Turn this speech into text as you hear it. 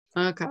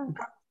Okay.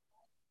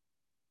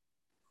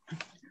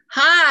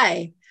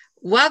 Hi,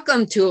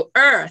 welcome to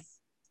Earth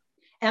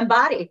and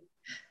body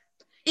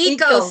ecosystems.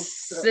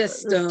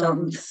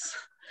 Ecosystems.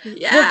 We'll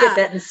get Yeah,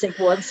 that in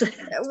sequence.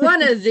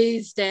 one of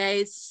these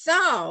days.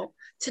 So,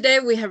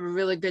 today we have a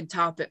really good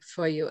topic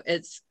for you.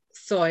 It's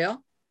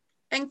soil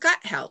and gut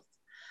health.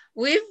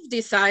 We've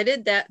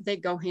decided that they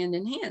go hand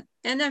in hand,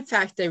 and in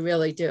fact, they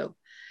really do.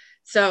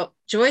 So,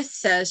 Joyce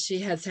says she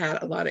has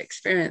had a lot of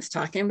experience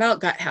talking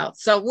about gut health.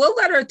 So, we'll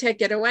let her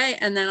take it away,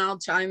 and then I'll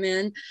chime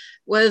in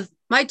with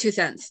my 2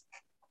 cents.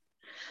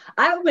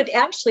 I would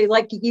actually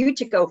like you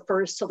to go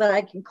first so that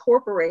I can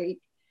incorporate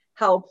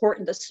how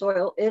important the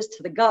soil is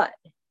to the gut.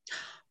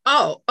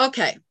 Oh,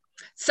 okay.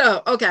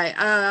 So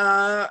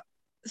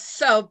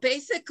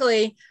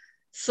basically,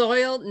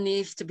 soil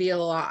needs to be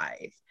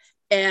alive.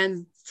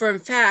 And for in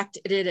fact,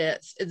 it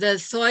is. The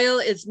soil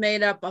is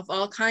made up of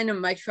all kind of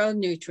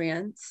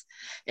micronutrients.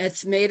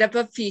 It's made up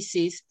of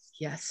feces.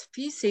 Yes,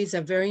 feces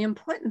are very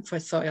important for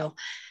soil.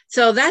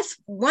 So that's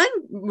one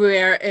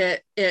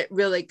where it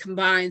really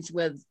combines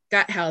with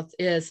gut health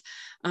is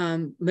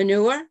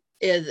manure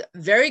is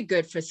very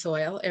good for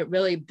soil. It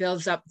really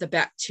builds up the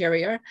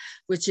bacteria,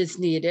 which is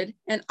needed.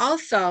 And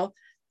also,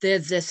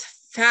 there's this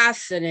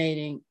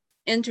fascinating,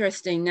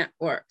 interesting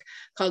network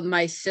called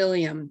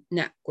mycelium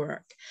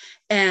network.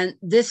 And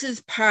this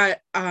is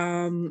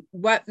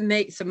what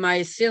makes the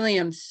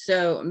mycelium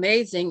so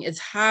amazing is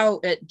how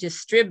it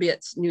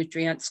distributes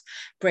nutrients,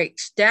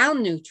 breaks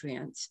down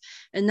nutrients.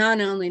 And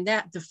not only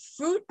that, the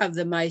fruit of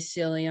the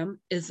mycelium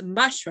is a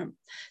mushroom.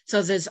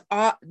 So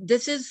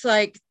this is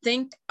like,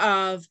 think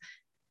of,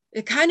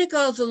 it kind of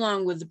goes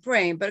along with the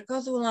brain, but it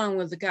goes along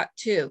with the gut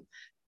too.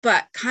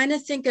 But kind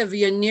of think of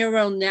your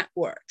neural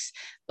networks,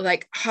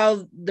 like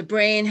how the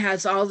brain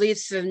has all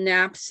these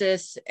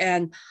synapses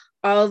and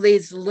all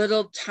these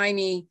little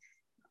tiny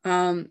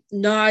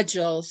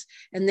nodules,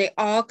 and they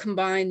all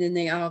combine and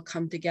they all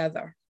come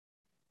together.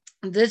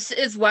 This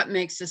is what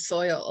makes the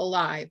soil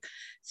alive.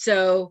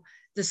 So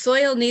the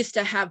soil needs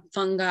to have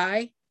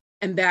fungi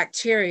and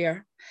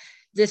bacteria.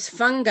 This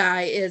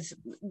fungi is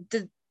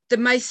the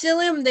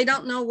mycelium, they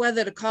don't know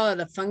whether to call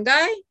it a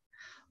fungi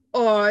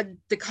or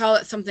to call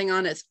it something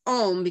on its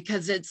own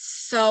because it's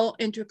so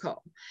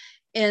integral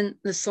in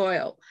the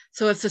soil.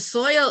 So if the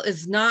soil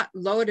is not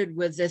loaded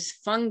with this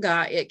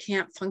fungi, it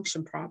can't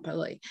function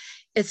properly.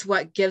 It's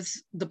what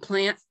gives the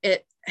plant,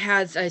 it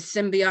has a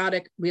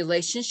symbiotic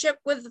relationship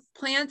with the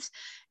plants.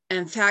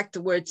 In fact,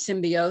 the word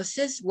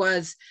symbiosis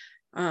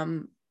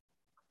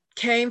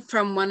came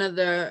from one of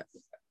the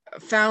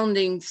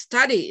founding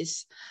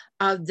studies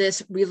of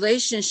this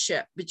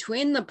relationship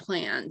between the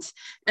plants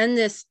and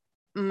this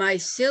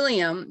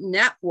mycelium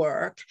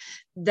network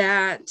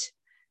that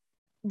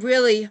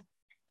really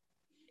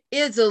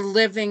is a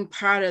living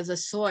part of the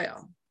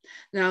soil.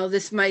 Now,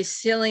 this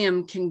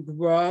mycelium can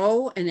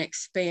grow and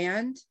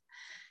expand.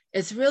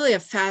 It's really a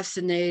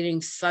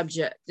fascinating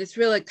subject. It's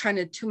really kind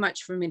of too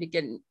much for me to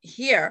get in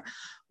here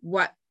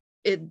what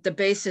the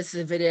basis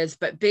of it is.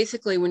 But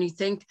basically, when you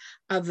think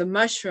of the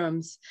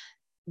mushrooms,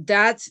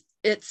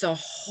 it's a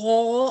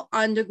whole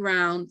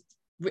underground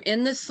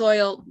in the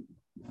soil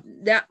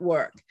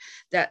network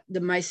that the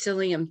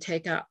mycelium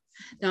take up.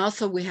 Now,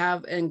 also we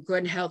have in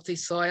good, healthy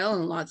soil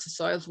and lots of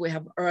soils, we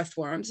have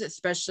earthworms,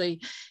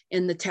 especially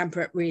in the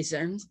temperate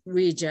regions.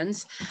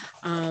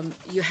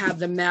 You have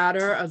the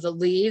matter of the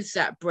leaves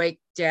that break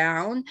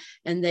down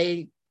and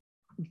they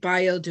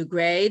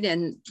biodegrade,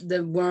 and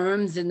the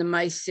worms in the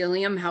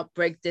mycelium help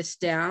break this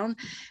down.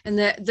 And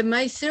the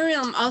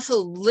mycelium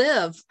also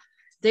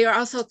they are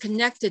also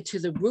connected to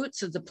the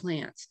roots of the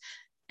plants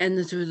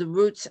and through the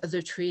roots of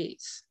the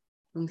trees.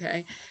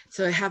 Okay,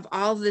 so we have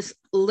all this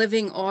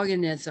living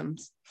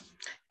organisms.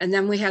 And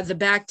then we have the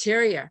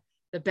bacteria.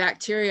 The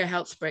bacteria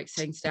helps break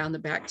things down. The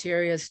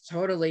bacteria is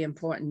totally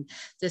important.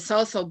 This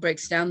also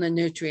breaks down the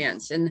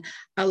nutrients and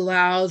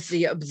allows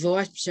the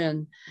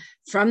absorption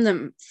from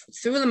them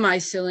through the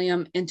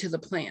mycelium into the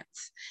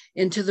plants,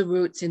 into the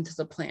roots, into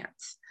the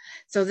plants.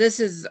 So this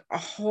is a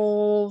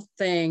whole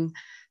thing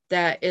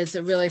that is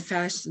a really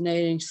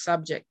fascinating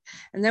subject.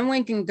 And then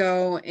we can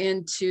go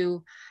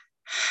into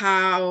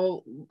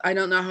how, I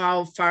don't know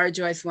how far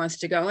Joyce wants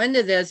to go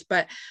into this,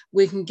 but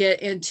we can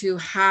get into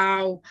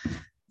how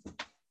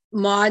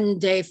modern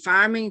day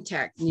farming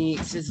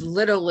techniques is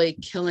literally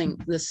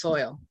killing the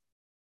soil.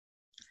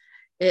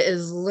 It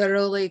is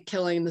literally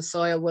killing the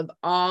soil with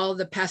all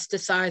the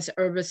pesticides,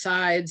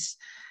 herbicides.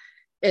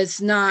 It's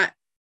not,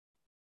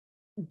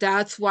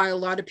 that's why a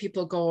lot of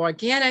people go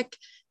organic,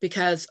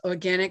 because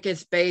organic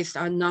is based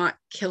on not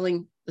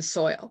killing the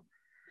soil.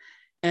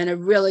 And a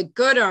really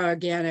good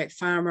organic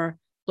farmer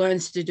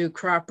learns to do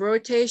crop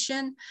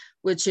rotation,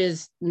 which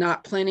is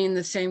not planting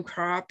the same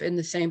crop in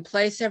the same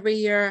place every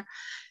year,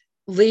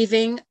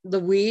 leaving the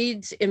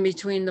weeds in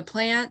between the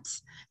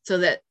plants so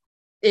that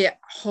it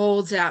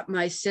holds that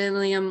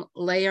mycelium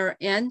layer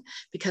in,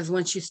 because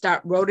once you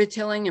start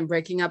rototilling and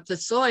breaking up the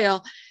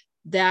soil,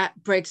 that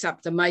breaks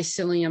up the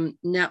mycelium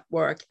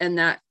network, and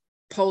that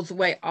pulls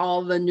away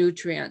all the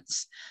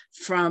nutrients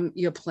from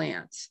your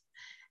plants.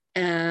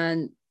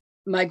 And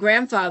my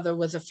grandfather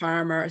was a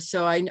farmer,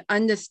 so I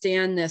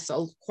understand this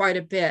quite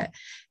a bit.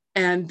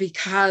 And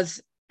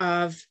because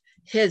of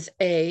his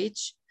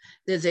age,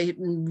 there's a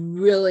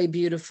really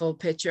beautiful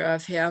picture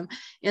of him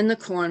in the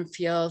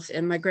cornfields.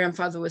 And my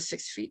grandfather was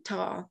 6 feet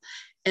tall.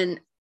 And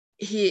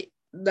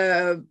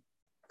the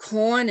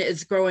corn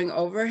is growing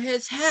over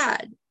his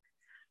head,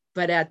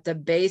 but at the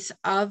base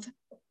of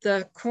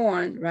the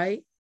corn,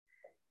 right,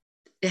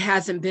 it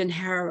hasn't been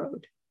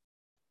harrowed.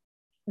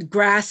 The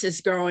grass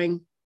is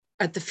growing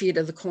at the feet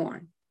of the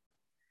corn.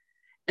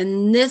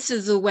 And this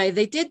is the way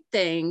they did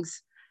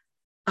things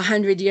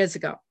 100 years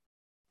ago.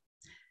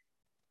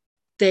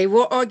 They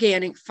were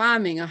organic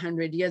farming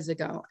 100 years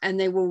ago, and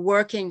they were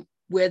working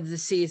with the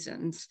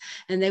seasons,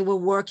 and they were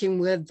working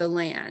with the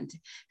land.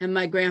 And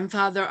my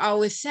grandfather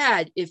always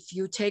said, if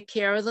you take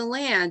care of the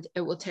land,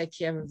 it will take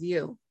care of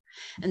you.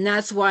 And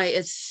that's why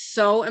it's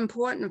so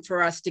important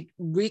for us to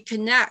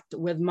reconnect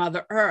with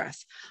Mother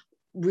Earth,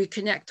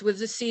 reconnect with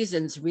the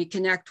seasons,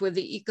 reconnect with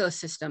the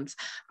ecosystems,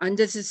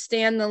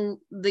 understand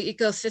the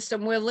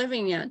ecosystem we're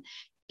living in,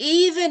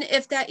 even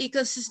if that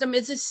ecosystem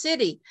is a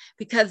city,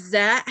 because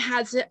that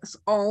has its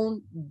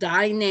own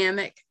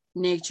dynamic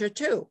nature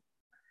too.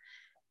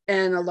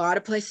 And a lot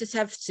of places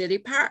have city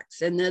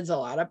parks, and there's a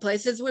lot of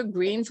places where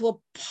greens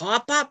will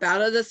pop up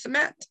out of the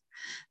cement.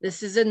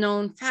 This is a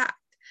known fact.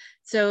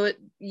 So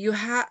you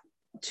have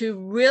to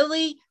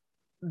really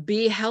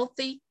be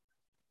healthy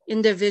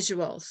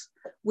individuals.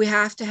 We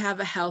have to have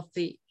a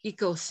healthy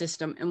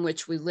ecosystem in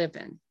which we live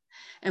in.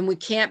 And we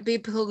can't be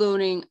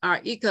polluting our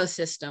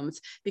ecosystems,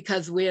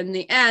 because in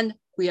the end,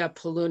 we are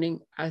polluting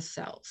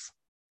ourselves.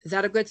 Is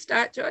that a good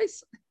start,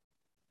 Joyce?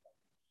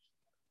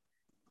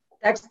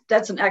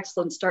 That's an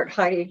excellent start,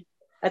 Heidi.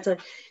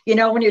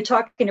 When you're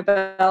talking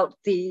about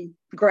the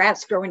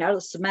grass growing out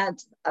of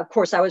cement, of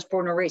course, I was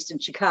born and raised in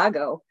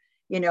Chicago,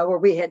 where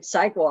we had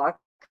sidewalks,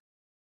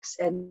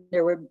 and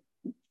they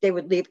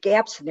would leave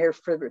gaps in there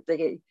for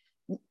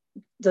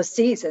the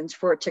seasons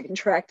for it to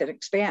contract and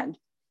expand.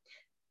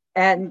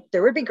 And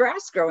there would be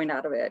grass growing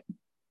out of it.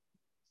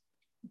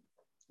 A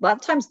lot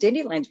of times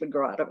dandelions would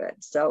grow out of it.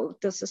 So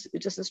this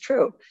is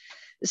true.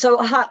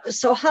 So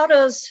how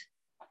does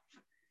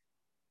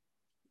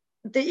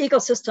the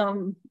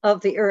ecosystem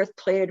of the earth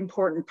play an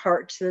important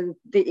part to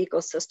the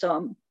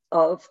ecosystem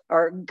of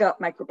our gut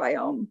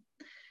microbiome?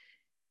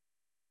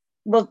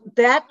 Well,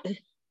 that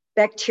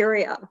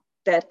bacteria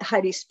that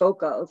Heidi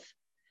spoke of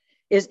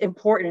is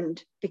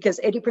important because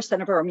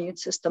 80% of our immune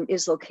system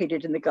is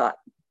located in the gut.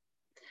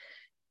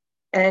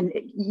 And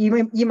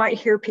you might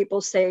hear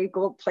people say,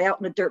 go play out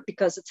in the dirt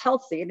because it's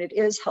healthy, and it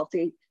is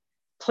healthy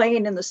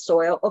playing in the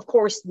soil. Of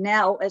course,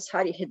 now, as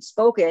Heidi had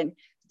spoken,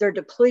 they're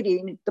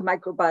depleting the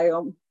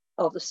microbiome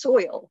of the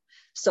soil.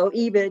 So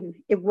even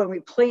when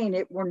we play in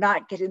it, we're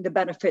not getting the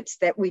benefits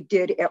that we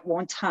did at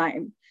one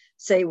time,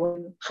 say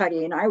when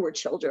Heidi and I were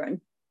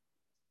children.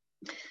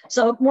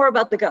 So more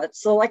about the gut.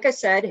 So like I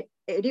said,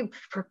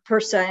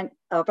 80%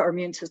 of our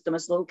immune system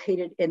is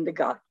located in the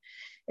gut.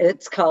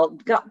 It's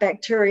called gut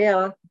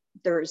bacteria.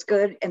 There's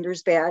good and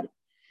there's bad.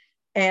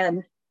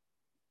 And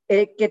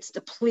it gets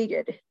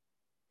depleted.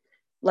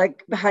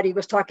 Like Heidi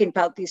was talking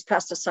about these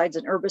pesticides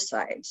and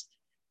herbicides.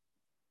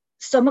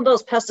 Some of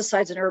those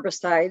pesticides and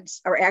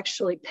herbicides are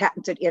actually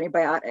patented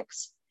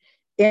antibiotics.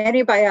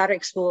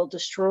 Antibiotics will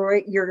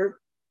destroy your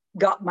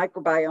gut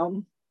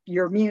microbiome,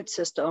 your immune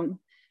system,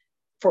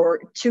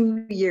 for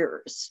 2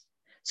 years.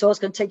 So it's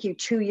going to take you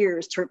 2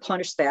 years to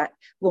replenish that.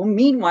 Well,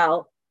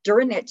 meanwhile,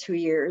 during that 2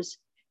 years,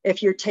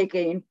 if you're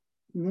getting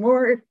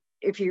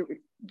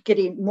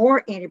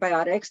more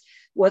antibiotics,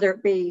 whether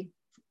it be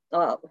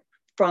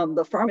from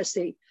the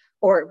pharmacy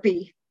or it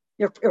be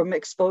from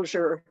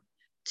exposure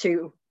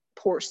to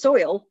poor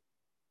soil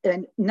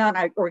and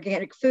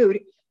non-organic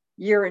food,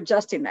 you're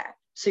ingesting that.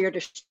 So you're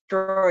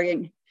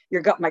destroying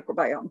your gut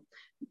microbiome.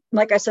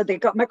 Like I said, the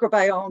gut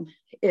microbiome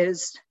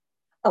is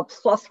a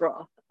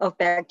plethora of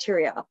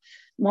bacteria.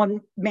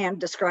 One man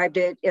described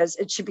it as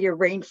it should be a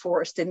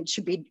rainforest, and it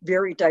should be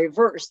very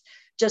diverse,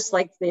 just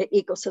like the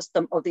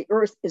ecosystem of the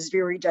earth is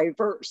very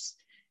diverse.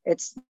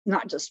 It's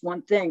not just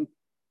one thing.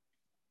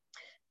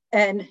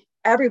 And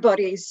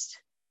everybody's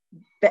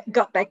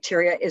gut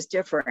bacteria is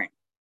different.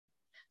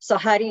 So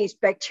Heidi's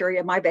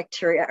bacteria, my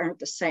bacteria aren't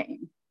the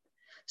same.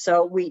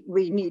 So we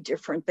need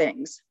different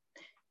things.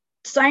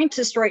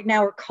 Scientists right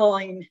now are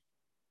calling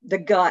the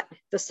gut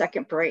the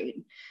second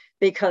brain,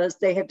 because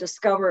they have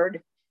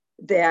discovered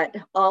that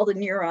all the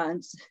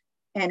neurons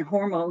and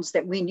hormones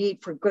that we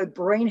need for good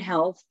brain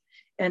health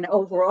and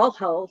overall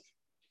health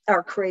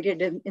are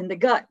created in the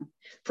gut.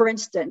 For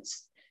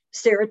instance,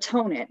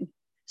 serotonin,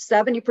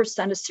 70%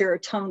 of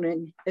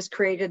serotonin is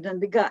created in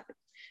the gut.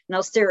 Now,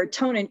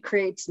 serotonin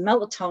creates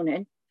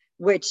melatonin,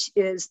 which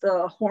is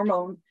the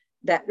hormone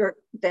that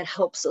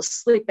helps us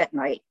sleep at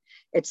night.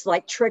 It's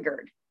like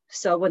triggered.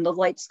 So when the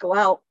lights go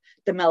out,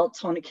 the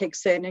melatonin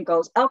kicks in and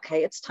goes,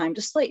 okay, it's time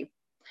to sleep.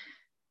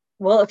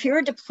 Well, if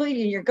you're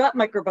depleting your gut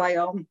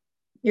microbiome,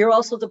 you're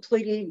also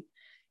depleting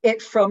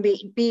it from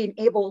being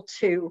able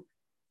to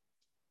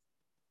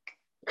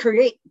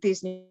create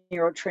these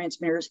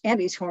neurotransmitters and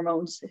these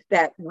hormones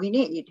that we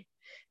need,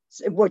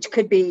 which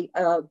could be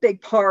a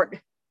big part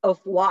of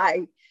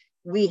why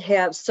we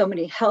have so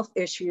many health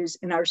issues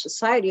in our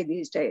society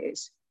these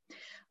days.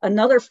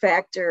 Another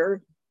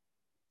factor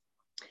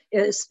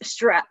is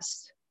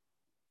stress.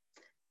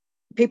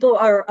 People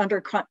are under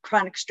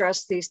chronic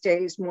stress these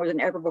days more than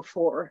ever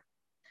before.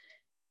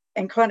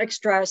 And chronic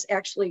stress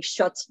actually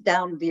shuts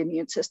down the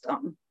immune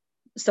system.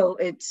 So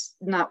it's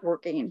not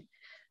working.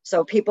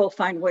 So people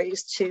find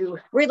ways to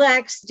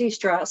relax,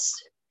 de-stress.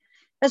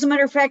 As a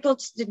matter of fact,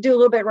 let's do a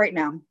little bit right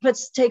now.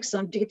 Let's take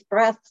some deep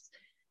breaths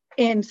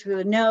in through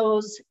the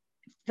nose,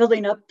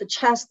 filling up the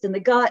chest and the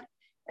gut,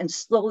 and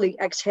slowly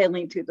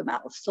exhaling through the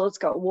mouth. So let's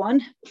go.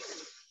 1.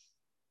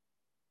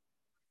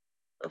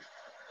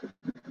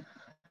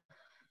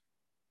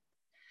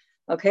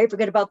 Okay,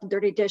 forget about the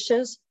dirty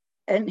dishes.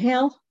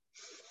 Inhale.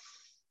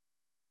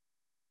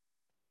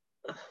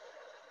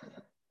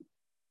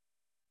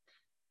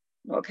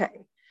 Okay,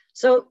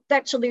 so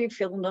that should leave you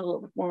feeling a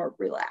little bit more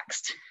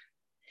relaxed.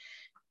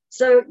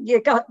 So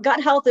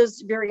gut health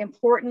is very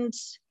important,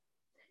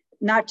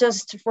 not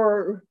just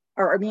for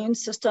our immune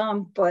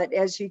system, but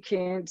as you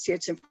can see,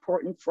 it's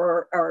important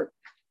for our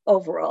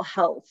overall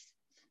health.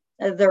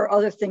 There are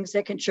other things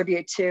that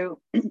contribute to,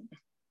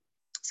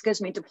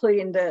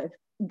 depleting the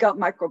gut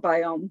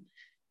microbiome.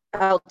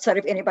 Outside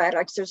of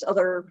antibiotics, there's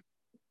other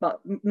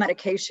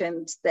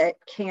medications that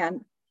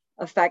can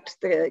affect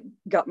the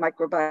gut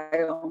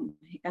microbiome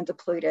and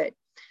deplete it.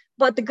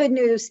 But the good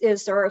news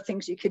is there are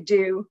things you could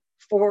do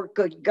for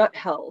good gut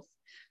health.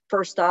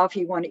 First off,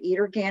 you want to eat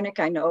organic.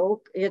 I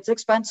know it's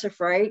expensive,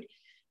 right?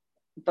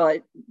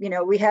 But,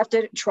 we have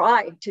to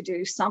try to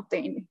do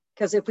something,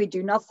 because if we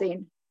do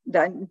nothing,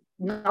 then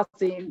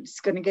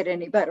nothing's going to get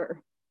any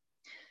better.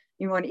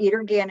 You want to eat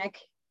organic.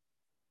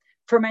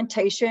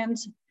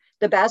 Fermentations.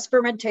 The best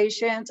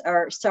fermentations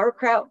are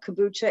sauerkraut,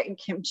 kombucha, and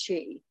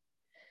kimchi,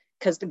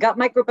 because the gut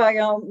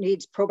microbiome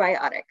needs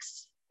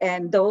probiotics.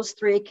 And those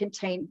 3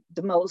 contain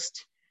the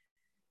most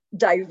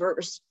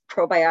diverse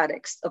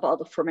probiotics of all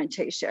the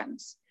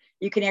fermentations.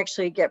 You can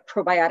actually get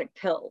probiotic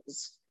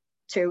pills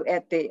too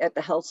at the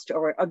health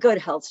store, a good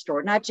health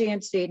store, not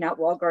GNC, not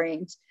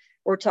Walgreens.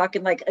 We're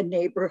talking like a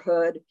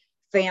neighborhood,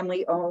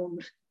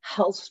 family-owned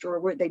health store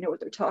where they know what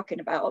they're talking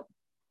about.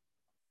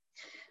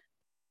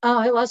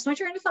 I lost my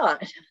train of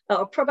thought.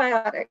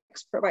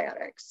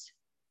 Probiotics.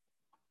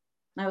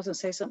 I was going to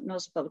say something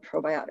else about the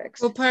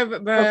probiotics. Well,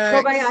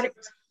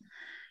 probiotics.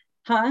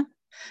 Huh?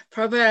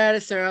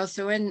 Probiotics are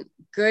also in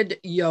good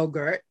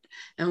yogurt.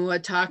 And we're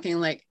talking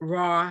like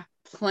raw,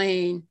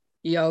 plain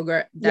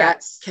yogurt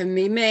that can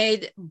be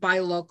made by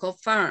local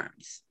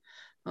farms.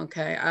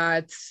 Okay,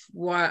 it's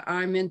what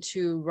I'm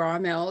into, raw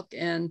milk,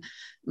 and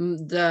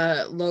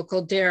the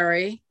local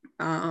dairy,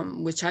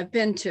 which I've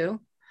been to,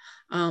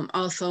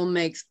 also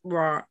makes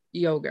raw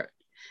yogurt.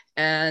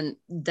 And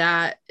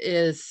that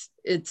is,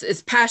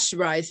 it's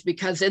pasteurized,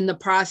 because in the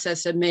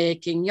process of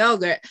making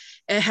yogurt,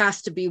 it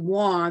has to be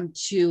warm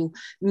to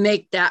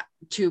make that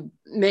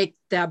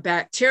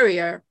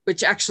bacteria,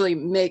 which actually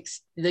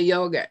makes the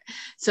yogurt.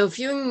 So if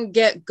you can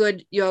get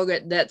good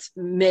yogurt that's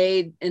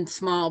made in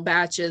small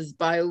batches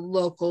by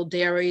local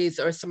dairies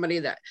or somebody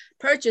that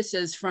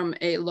purchases from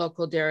a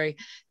local dairy,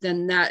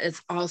 then that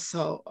is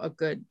also a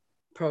good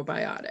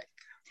probiotic.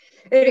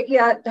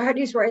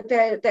 Heidi's right.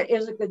 That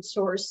is a good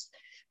source.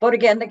 But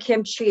again, the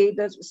kimchi,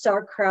 the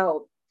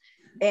sauerkraut,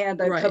 and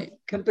the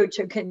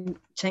kombucha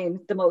contain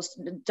the most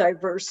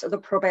diverse of the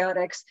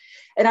probiotics.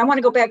 And I want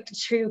to go back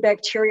to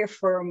bacteria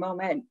for a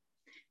moment,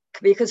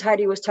 because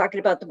Heidi was talking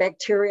about the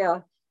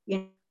bacteria,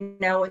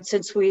 and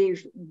since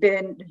we've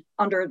been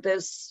under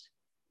this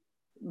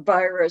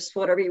virus,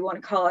 whatever you want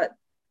to call it,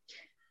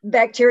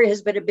 bacteria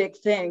has been a big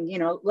thing.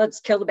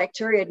 Let's kill the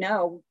bacteria.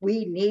 No,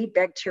 we need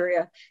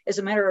bacteria. As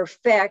a matter of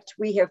fact,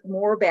 we have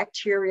more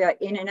bacteria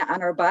in and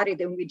on our body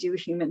than we do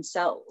human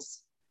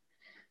cells.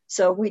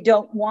 So we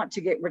don't want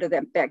to get rid of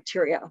that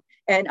bacteria.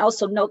 And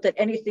also note that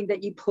anything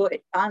that you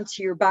put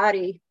onto your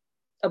body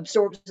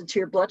absorbs into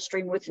your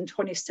bloodstream within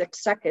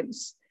 26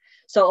 seconds.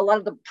 So a lot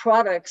of the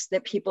products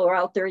that people are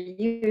out there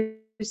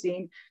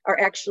using are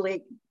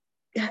actually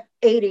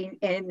aiding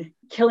in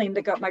killing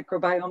the gut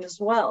microbiome as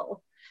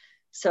well.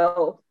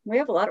 So we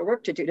have a lot of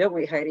work to do, don't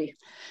we, Heidi?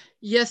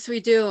 Yes, we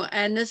do.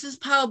 And this is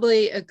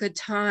probably a good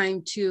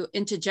time to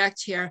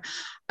interject here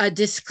a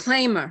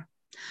disclaimer.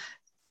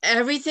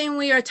 Everything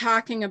we are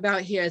talking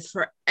about here is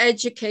for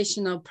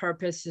educational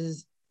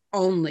purposes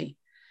only.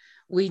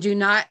 We do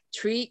not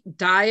treat,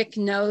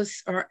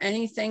 diagnose, or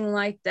anything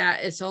like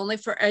that. It's only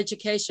for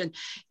education.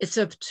 It's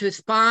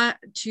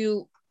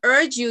to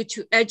urge you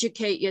to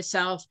educate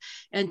yourself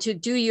and to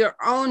do your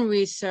own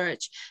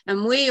research.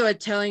 And we are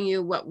telling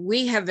you what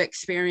we have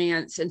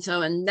experienced. And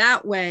so in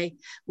that way,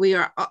 we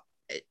are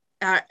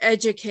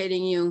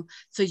educating you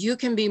so you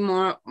can be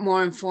more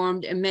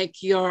informed and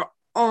make your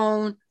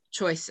own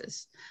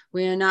choices.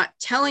 We are not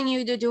telling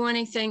you to do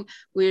anything.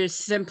 We're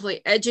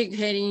simply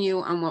educating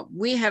you on what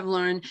we have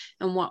learned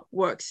and what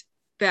works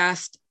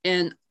best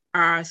in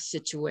our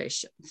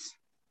situations.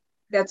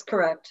 That's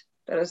correct.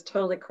 That is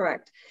totally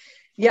correct.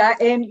 Yeah,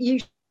 and you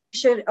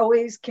should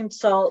always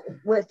consult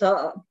with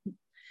a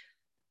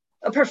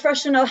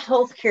professional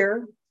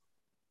healthcare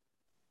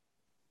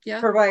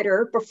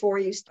provider before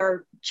you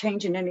start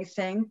changing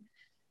anything.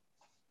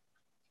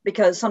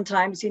 Because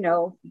sometimes,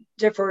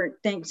 different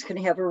things can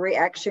have a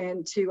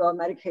reaction to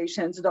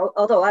medications.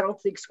 Although I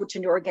don't think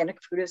switching to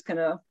organic food is going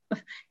to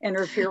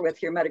interfere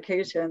with your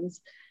medications.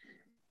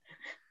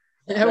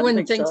 I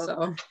wouldn't think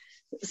so.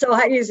 So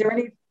Heidi, is there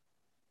any?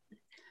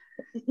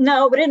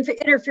 No, but it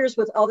interferes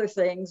with other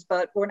things,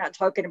 but we're not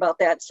talking about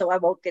that, so I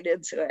won't get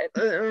into it.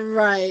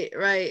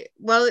 Right.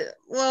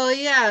 Well,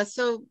 yeah.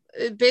 So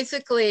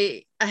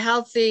basically, a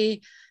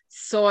healthy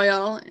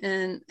soil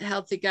and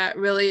healthy gut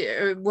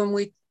really, when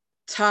we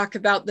talk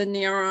about the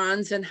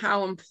neurons and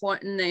how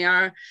important they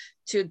are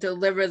to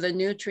deliver the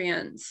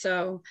nutrients.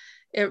 So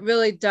it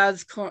really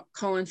does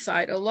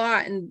coincide a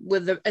lot, and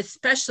with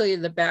especially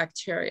the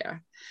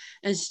bacteria.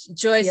 And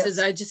Joyce says,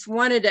 I just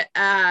wanted to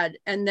add,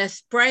 and they're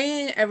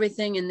spraying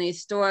everything in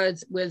these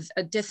stores with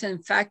a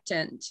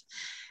disinfectant,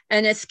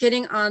 and it's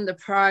getting on the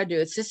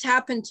produce. This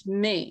happened to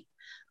me.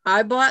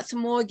 I bought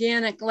some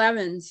organic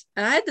lemons,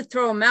 and I had to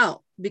throw them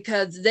out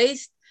because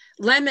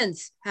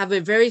lemons have a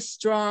very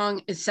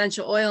strong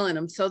essential oil in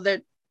them. So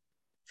they're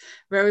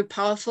very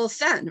powerful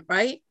scent,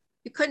 right?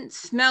 You couldn't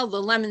smell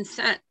the lemon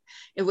scent.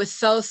 It was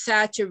so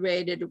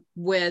saturated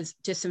with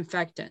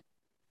disinfectant.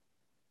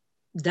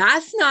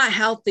 That's not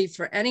healthy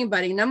for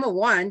anybody. Number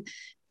one,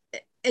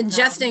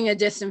 ingesting a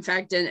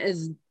disinfectant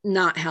is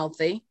not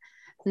healthy.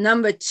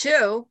 Number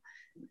two,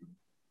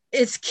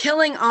 it's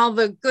killing all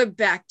the good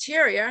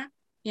bacteria,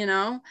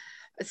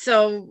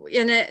 So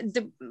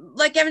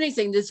like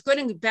anything, there's good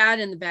and bad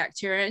in the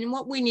bacteria. And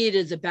what we need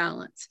is a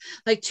balance.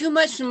 Like too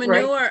much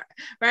manure,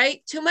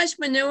 right? Too much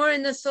manure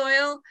in the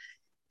soil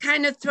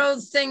kind of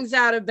throws things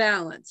out of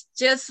balance.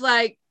 Just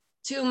like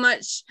too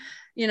much,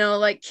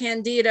 like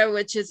candida,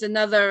 which is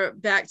another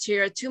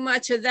bacteria, too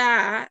much of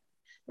that,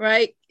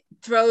 right,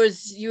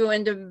 throws you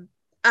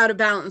out of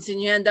balance, and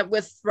you end up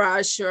with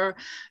thrush or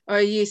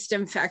yeast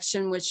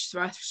infection, which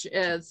thrush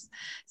is.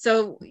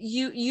 So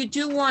you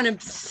do want to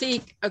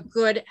seek a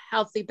good,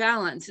 healthy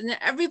balance, and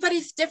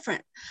everybody's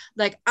different.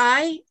 Like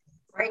I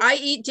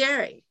eat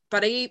dairy,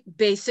 but I eat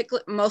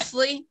basically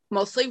mostly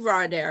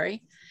raw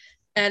dairy,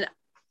 and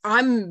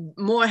I'm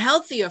more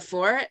healthier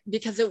for it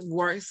because it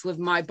works with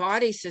my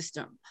body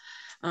system.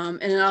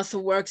 And it also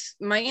works.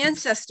 My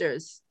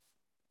ancestors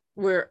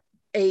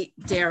ate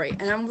dairy,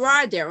 and I'm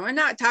raw dairy. We're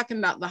not talking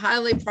about the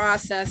highly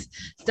processed,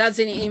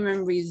 doesn't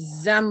even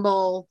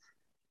resemble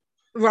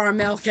raw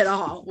milk at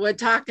all. We're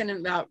talking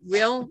about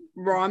real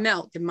raw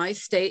milk. In my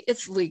state,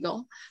 it's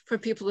legal for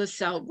people to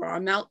sell raw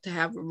milk, to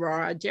have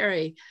raw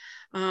dairy.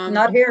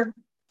 Not here.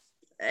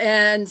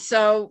 And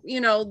so,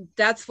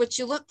 that's what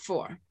you look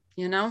for,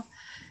 In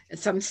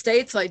some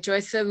states, like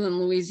Joyce said, in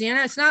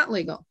Louisiana, it's not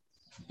legal.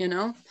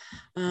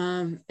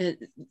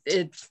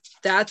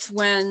 That's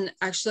when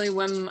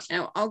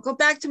I'll go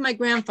back to my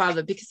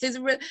grandfather, because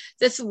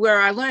this is where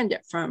I learned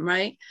it from,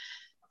 right?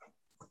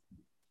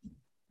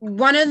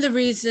 One of the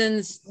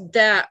reasons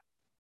that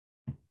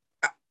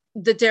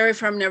the dairy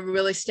farm never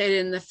really stayed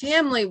in the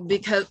family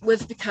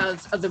was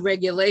because of the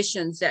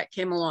regulations that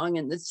came along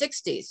in the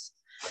 60s.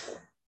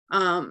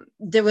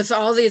 There was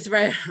all these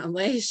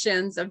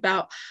regulations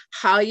about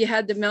how you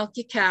had to milk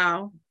your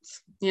cow.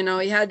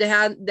 They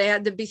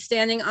had to be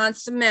standing on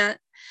cement,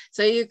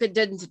 so you could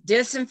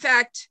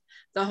disinfect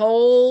the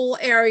whole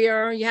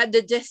area. You had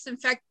to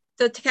disinfect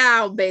the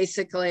cow,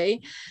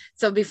 basically.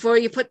 So before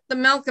you put the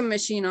milking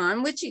machine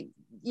on, which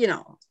you're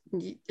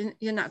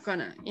not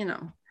gonna,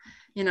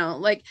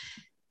 like,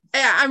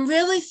 I'm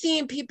really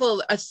seeing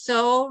people are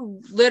so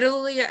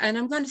literally, and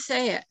I'm going to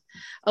say it,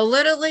 are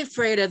literally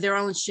afraid of their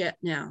own shit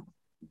now.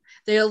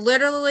 They are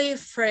literally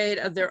afraid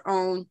of their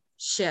own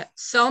shit.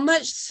 So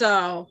much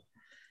so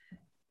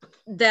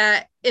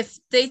that if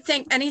they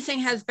think anything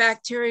has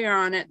bacteria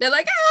on it, they're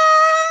like,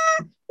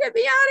 get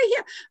me out of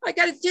here. I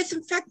got to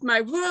disinfect my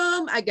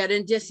room. I got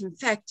to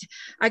disinfect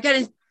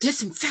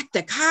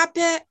the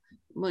carpet.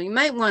 Well, you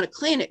might want to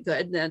clean it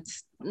good.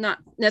 That's not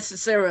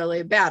necessarily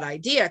a bad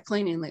idea,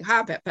 cleaning the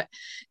carpet, but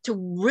to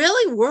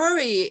really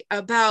worry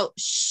about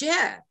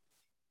shit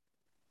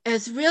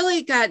has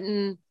really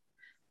gotten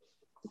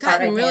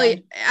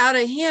really out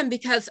of hand.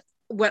 Because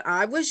when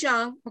I was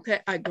young,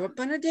 I grew up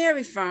on a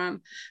dairy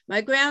farm.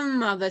 My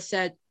grandmother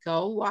said,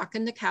 go walk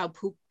in the cow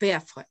poop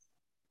barefoot.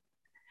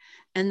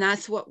 And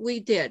that's what we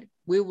did.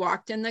 We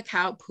walked in the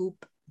cow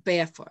poop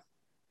barefoot.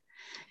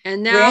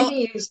 And now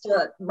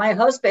my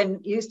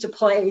husband used to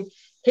play,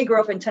 he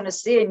grew up in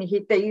Tennessee, and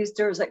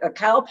there was like a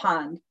cow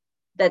pond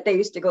that they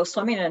used to go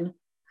swimming in.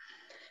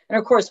 And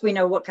of course, we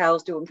know what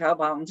cows do in cow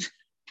ponds.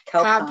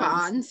 Cow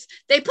ponds.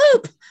 They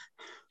poop.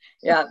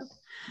 Yeah.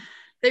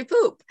 they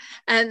poop.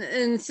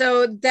 And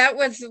so that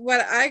was what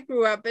I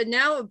grew up. And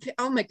now,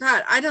 oh my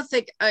God, I don't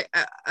think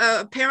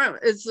a parent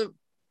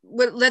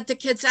would let the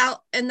kids out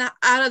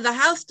of the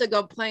house to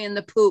go play in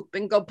the poop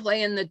and go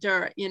play in the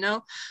dirt.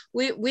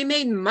 We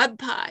made mud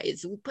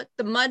pies. We put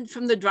the mud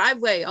from the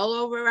driveway all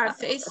over our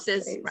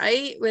faces,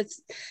 right?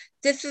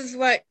 This is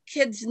what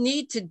kids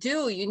need to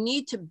do. You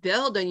need to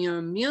build on your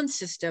immune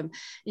system,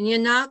 and you're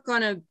not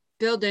going to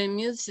build an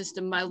immune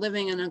system by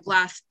living in a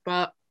glass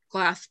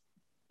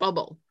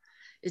bubble.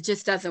 It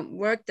just doesn't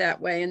work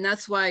that way. And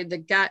that's why the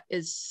gut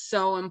is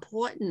so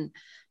important,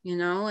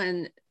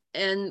 and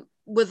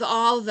with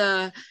all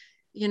the,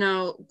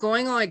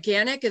 going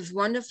organic is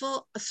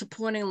wonderful.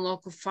 Supporting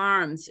local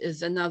farms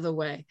is another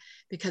way,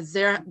 because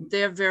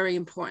they're very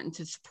important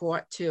to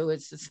support too,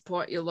 is to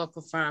support your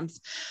local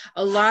farms.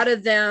 A lot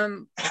of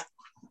them,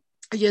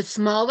 your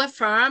smaller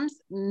farms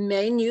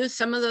may use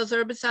some of those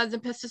herbicides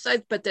and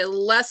pesticides, but they're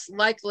less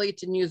likely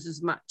to use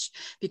as much,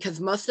 because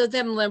most of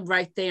them live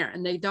right there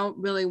and they don't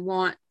really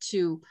want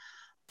to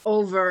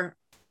overpopulate,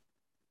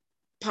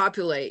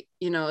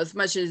 as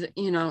much as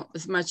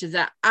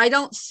that. I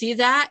don't see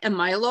that in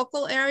my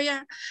local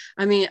area.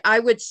 I mean, I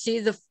would see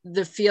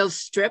the fields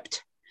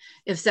stripped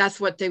if that's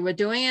what they were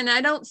doing. And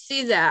I don't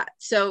see that.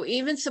 So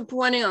even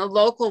supporting a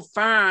local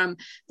farm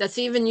that's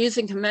even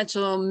using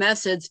conventional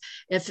methods,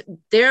 if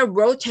they're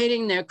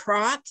rotating their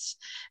crops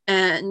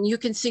and you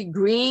can see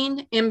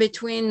green in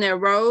between their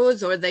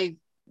rows, or they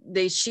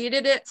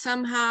sheeted it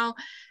somehow,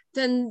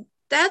 then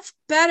that's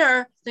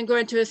better than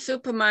going to a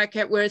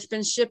supermarket where it's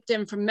been shipped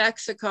in from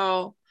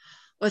Mexico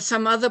or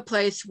some other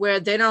place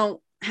where they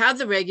don't have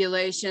the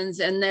regulations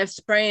and they're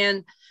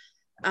spraying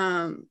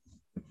up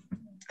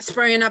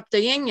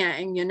the yin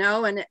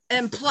yang,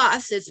 and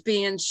plus it's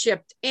being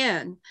shipped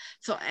in.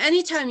 So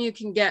anytime you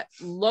can get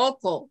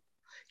local,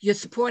 you're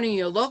supporting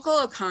your local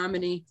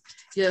economy,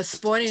 you're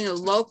supporting your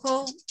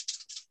local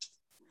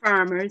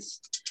farmers.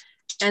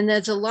 And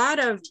there's a lot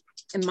of,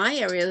 in my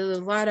area, there's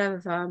a lot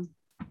of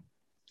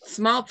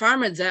small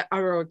farmers that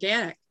are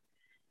organic,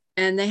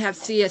 and they have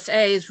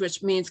CSAs,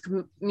 which means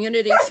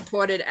community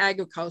supported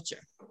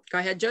agriculture. Go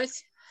ahead,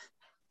 Joyce.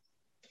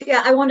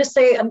 Yeah, I want to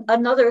say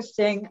another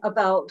thing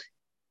about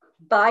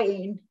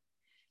buying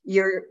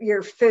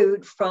your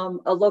food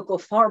from a local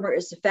farmer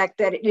is the fact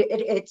that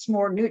it's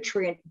more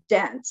nutrient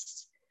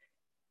dense,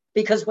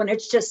 because when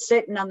it's just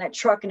sitting on that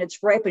truck and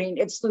it's ripening,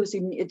 it's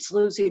losing its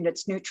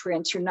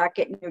nutrients. You're not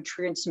getting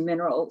nutrients and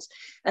minerals.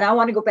 And I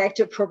want to go back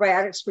to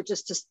probiotics for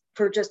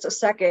just a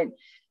second,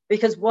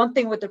 because one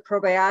thing with the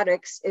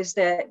probiotics is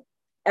that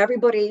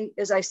everybody,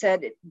 as I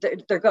said,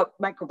 their gut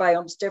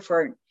microbiome is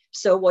different.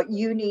 So what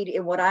you need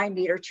and what I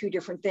need are two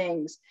different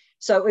things.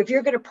 So if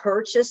you're going to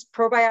purchase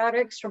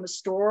probiotics from a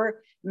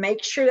store,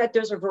 make sure that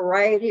there's a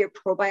variety of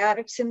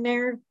probiotics in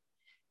there,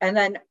 and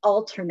then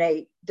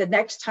alternate. The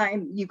next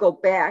time you go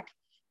back,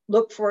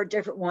 look for a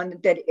different one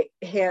that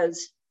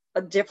has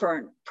a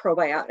different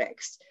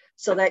probiotics,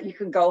 so that you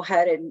can go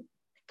ahead and,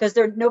 because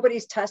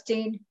nobody's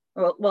testing.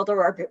 Well,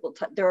 there are people,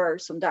 there are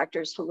some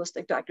doctors,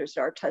 holistic doctors,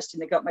 that are testing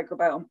the gut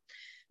microbiome,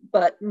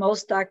 but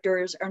most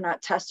doctors are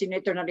not testing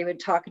it. They're not even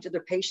talking to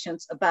their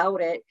patients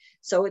about it.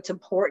 So it's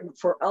important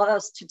for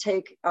us to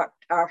take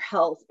our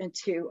health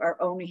into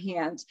our own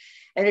hands.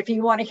 And if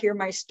you want to hear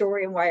my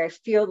story and why I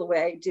feel the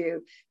way I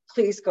do,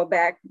 please go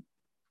back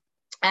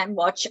and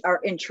watch our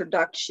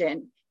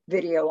introduction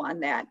video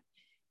on that.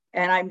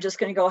 And I'm just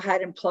going to go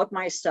ahead and plug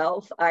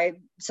myself. I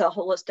sell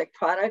holistic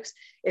products.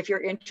 If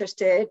you're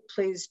interested,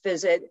 please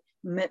visit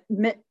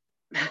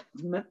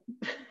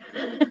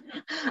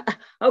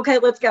okay,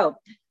 let's go.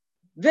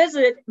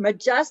 Visit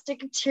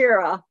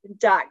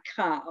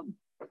majesticterra.com.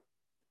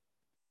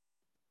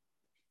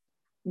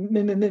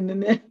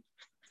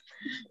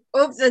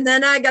 Oops, and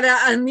then I gotta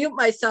unmute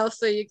myself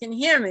so you can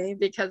hear me,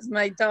 because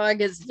my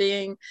dog is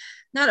being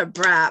not a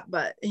brat,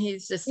 but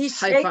he's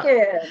shaking.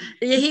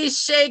 He's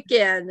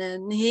shaking,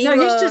 and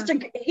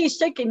he's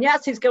shaking.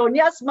 Yes, he's going,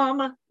 yes,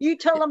 mama. You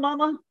tell him,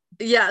 mama.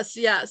 Yes.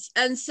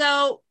 And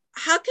so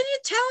how can you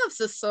tell if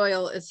the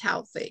soil is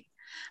healthy?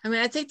 I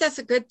mean, I think that's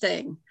a good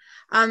thing.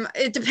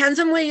 It depends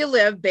on where you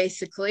live,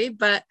 basically,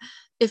 but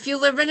if you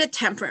live in a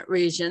temperate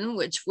region,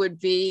 which would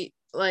be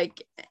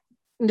like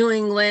New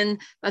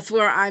England, that's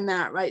where I'm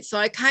at, right? So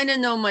I kind of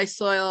know my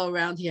soil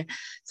around here.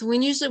 So we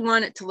usually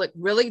want it to look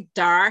really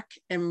dark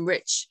and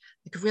rich,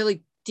 like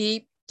really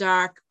deep,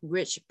 dark,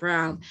 rich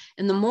brown.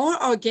 And the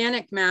more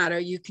organic matter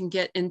you can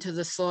get into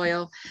the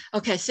soil.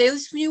 Okay, say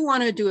you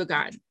want to do a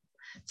garden.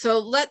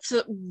 So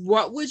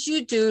what would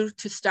you do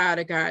to start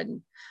a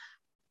garden?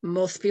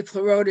 Most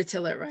people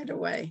rototill it right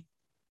away.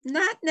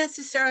 Not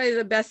necessarily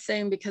the best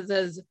thing,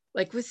 because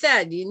like we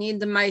said, you need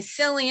the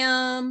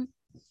mycelium.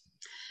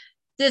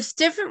 There's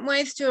different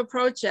ways to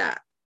approach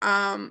that.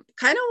 Kind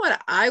of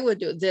what I would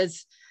do.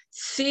 There's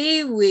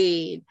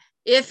seaweed.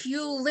 If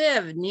you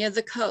live near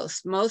the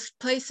coast, most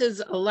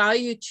places allow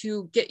you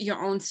to get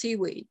your own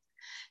seaweed.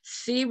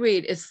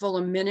 Seaweed is full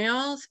of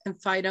minerals and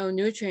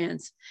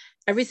phytonutrients,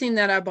 everything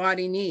that our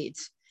body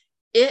needs.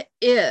 It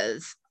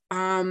is,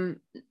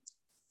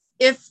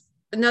 if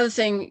another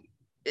thing,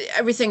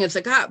 everything is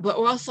a gut, but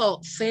also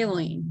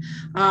saline.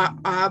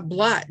 Our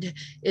blood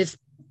is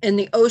in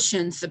the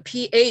oceans, the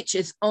pH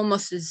is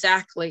almost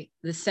exactly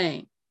the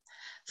same.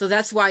 So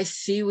that's why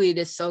seaweed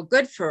is so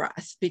good for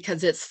us,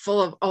 because it's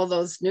full of all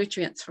those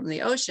nutrients from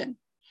the ocean,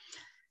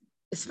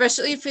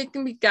 especially if it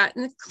can be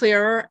gotten in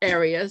clearer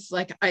areas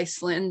like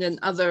Iceland and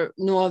other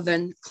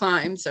northern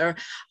climes are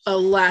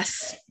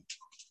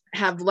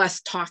have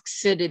less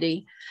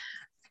toxicity.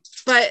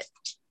 But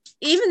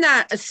even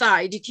that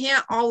aside, you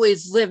can't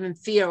always live in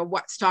fear of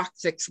what's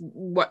toxic,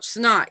 what's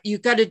not. You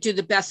got to do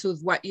the best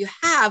with what you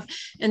have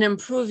and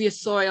improve your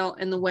soil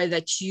in the way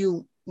that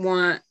you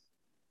want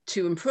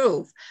to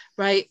improve,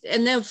 right?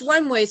 And there's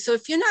one way. So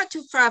if you're not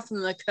too far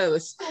from the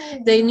coast,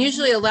 they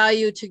usually allow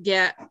you to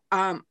get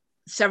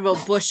several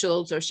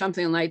bushels or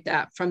something like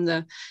that from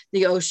the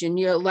ocean.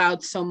 You're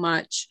allowed so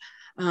much.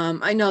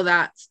 I know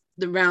that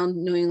around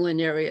New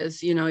England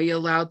areas, you know, you're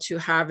allowed to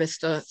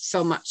harvest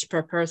so much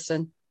per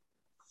person.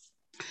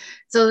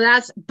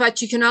 So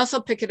but you can also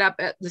pick it up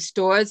at the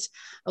stores.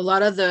 A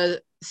lot of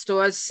the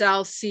stores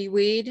sell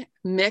seaweed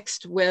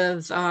mixed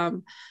with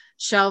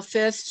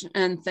shellfish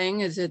and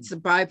things. It's a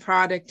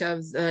byproduct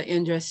of the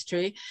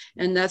industry.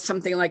 And that's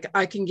something like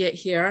I can get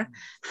here.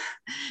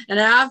 And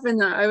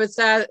I was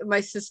at, my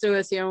sister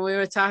was here and we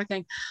were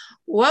talking,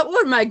 what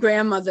would my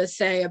grandmother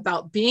say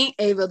about being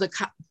able to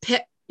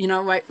pick, you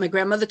know, right? My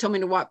grandmother told me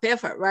to walk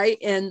barefoot, right?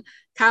 And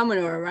cow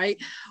manure,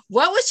 right?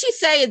 What would she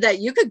say that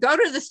you could go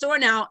to the store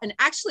now and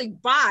actually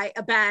buy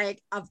a bag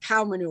of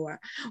cow manure?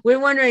 We're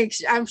wondering,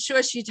 I'm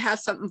sure she'd have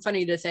something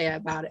funny to say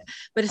about it,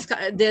 but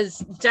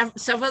there's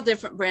several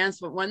different brands,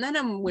 but one that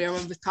I'm aware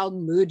of is called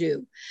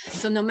Moodoo.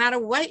 So no matter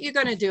what you're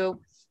going to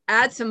do,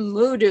 add some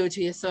Moodoo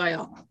to your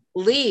soil.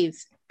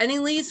 Leaves, any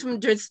leaves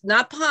from just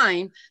not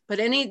pine,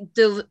 but any,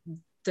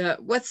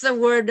 what's the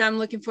word I'm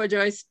looking for,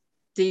 Joyce?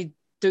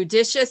 The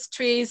deciduous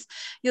trees,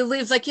 your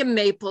leaves like your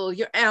maple,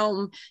 your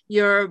elm,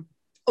 your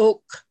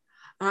oak,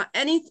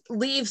 any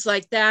leaves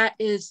like that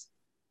is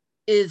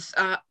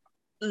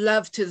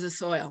love to the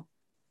soil.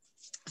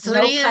 So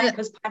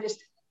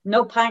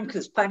no pine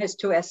because pine is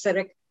too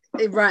acidic.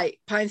 Right,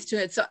 pine's too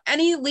acidic. So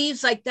any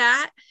leaves like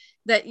that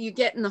you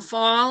get in the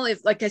fall,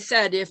 if, like I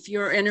said, if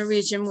you're in a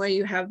region where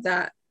you have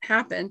that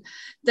happen,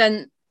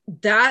 then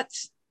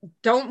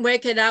don't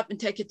wake it up and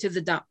take it to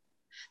the dump.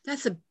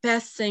 That's the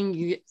best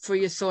thing for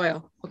your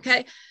soil.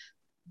 Okay.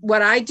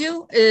 What I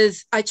do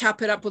is I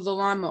chop it up with a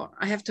lawnmower.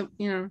 I have to,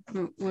 you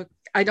know,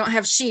 I don't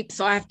have sheep,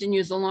 so I have to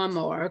use a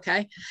lawnmower.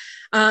 Okay.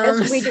 That's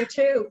what we do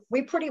too.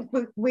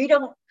 We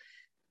don't,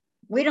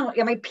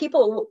 I mean,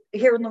 people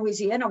here in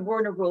Louisiana,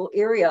 we're in a rural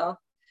area,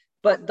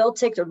 but they'll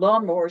take their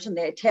lawnmowers and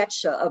they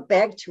attach a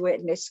bag to it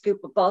and they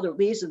scoop up all their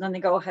leaves and then they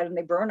go ahead and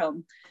they burn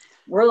them.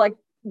 We're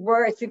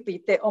I think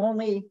the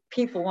only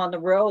people on the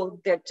road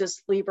that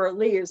just leave our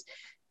leaves.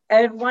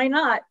 And why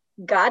not?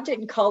 God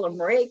didn't call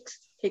them rakes.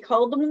 He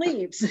called them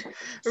leaves.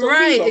 So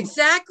right,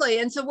 exactly.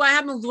 And so what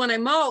happens when I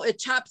mow, it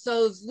chops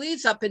those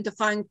leaves up into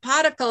fine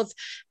particles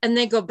and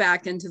they go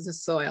back into the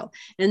soil.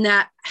 And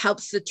that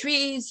helps the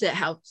trees, it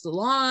helps the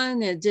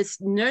lawn, it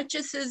just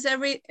nurtures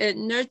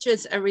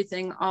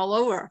everything all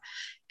over.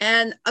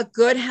 And a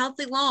good,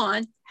 healthy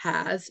lawn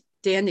has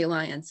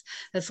dandelions.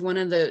 That's one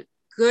of the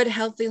good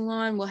healthy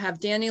lawn will have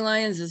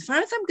dandelions. As far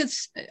as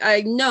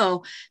I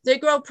know, they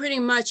grow pretty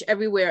much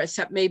everywhere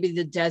except maybe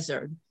the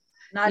desert.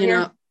 Not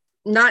here.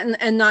 Not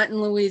in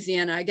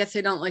Louisiana. I guess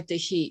they don't like the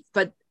heat,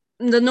 but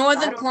the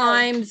northern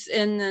climes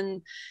and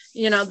then,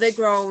 you know, they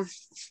grow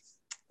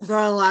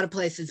a lot of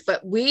places.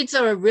 But weeds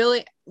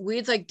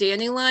like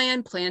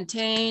dandelion,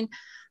 plantain.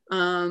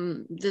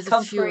 There's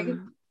a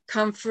few.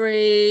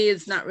 Comfrey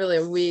is not really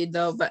a weed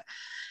though, but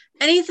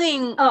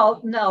anything.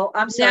 Oh no,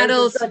 I'm sorry.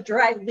 The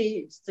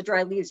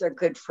dry leaves are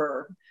good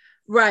for.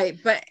 Right,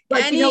 but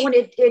you know when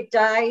it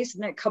dies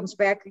and it comes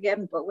back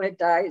again, but when it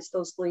dies,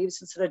 those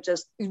leaves instead of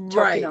just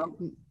right,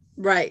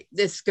 right,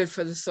 it's good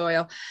for the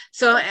soil.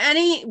 So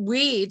any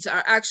weeds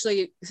are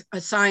actually a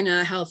sign of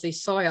a healthy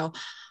soil.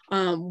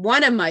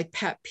 One of my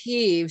pet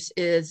peeves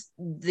is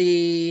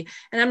and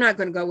I'm not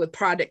going to go with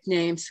product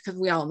names because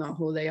we all know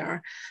who they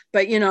are,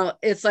 but you know,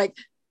 it's like,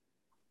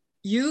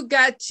 you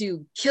got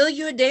to kill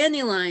your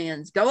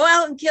dandelions. Go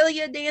out and kill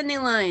your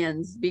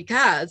dandelions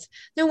because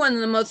they're one of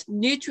the most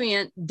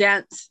nutrient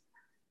dense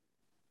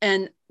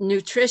and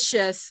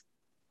nutritious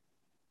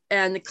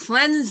and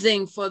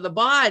cleansing for the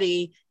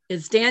body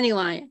is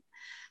dandelion.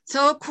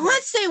 So of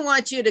course they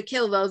want you to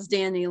kill those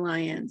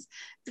dandelions.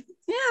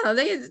 Yeah,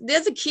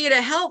 there's a key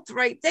to health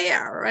right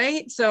there,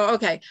 right? So,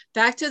 okay,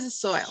 back to the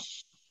soil.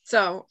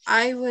 So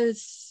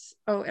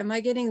am I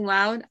getting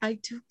loud? I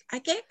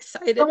get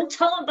excited. Don't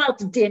tell them about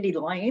the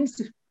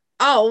dandelions.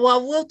 Oh,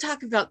 well, we'll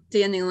talk about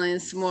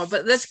dandelions some more,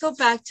 but let's go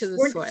back to the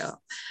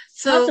soil.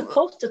 So we're not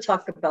supposed to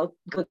talk about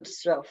good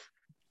stuff.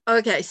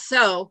 Okay,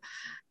 so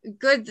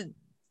good.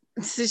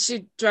 So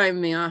she's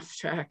driving me off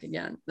track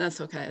again.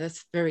 That's okay.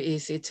 That's very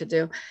easy to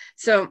do.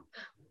 So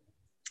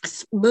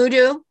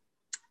Moodoo,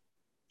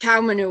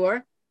 cow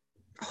manure.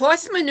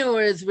 Horse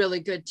manure is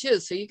really good too.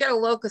 So you get a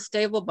local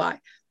stable by.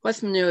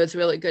 Horse manure is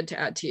really good to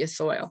add to your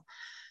soil.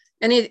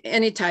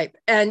 Any type.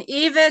 And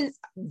even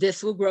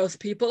this will gross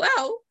people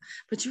out,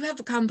 but you have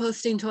a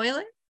composting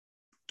toilet.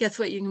 Guess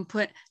what you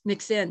can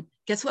mix in?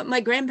 Guess what my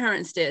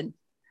grandparents did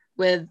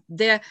with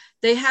they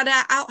had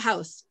an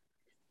outhouse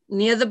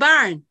near the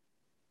barn.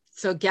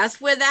 So guess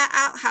where that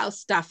outhouse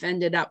stuff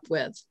ended up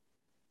with?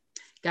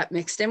 Got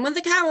mixed in with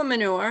the cow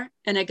manure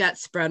and it got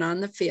spread on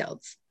the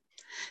fields.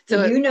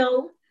 So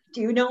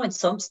do you know in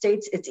some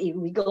states it's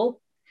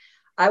illegal?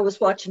 I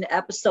was watching an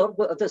episode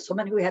of this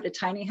woman who had a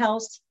tiny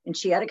house and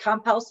she had a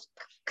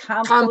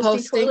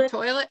composting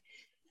toilet.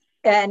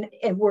 And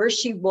where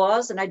she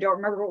was, and I don't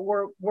remember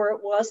where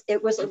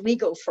it was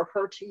illegal for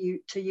her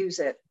to use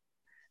it.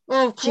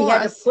 Well, of course. She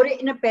had to put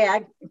it in a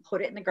bag and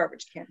put it in the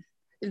garbage can.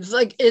 It's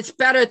like, it's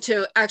better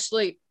to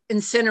actually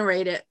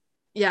incinerate it.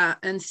 Yeah.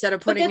 Instead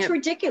of putting But that's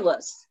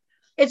ridiculous.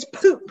 It's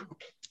poop.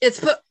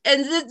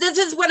 And this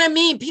is what I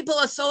mean. People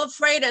are so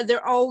afraid of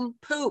their own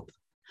poop,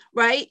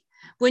 right?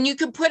 When you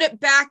can put it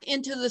back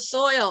into the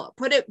soil,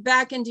 put it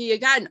back into your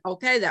garden.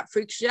 Okay, that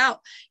freaks you out.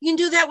 You can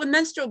do that with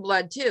menstrual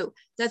blood too.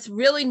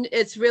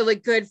 It's really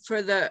good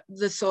for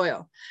the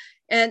soil.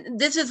 And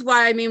this is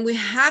why, I mean, we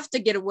have to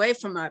get away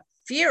from our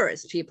fear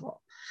as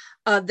people,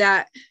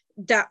 that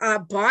our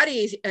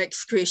body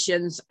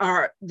excretions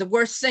are the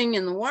worst thing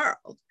in the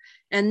world.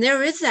 And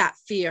there is that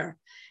fear,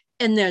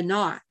 and they're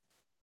not.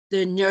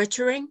 They're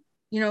nurturing.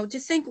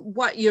 Just think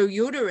what your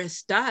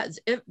uterus does.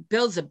 It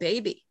builds a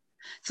baby.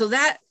 So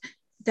that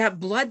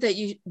blood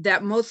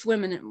that most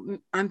women,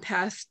 I'm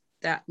past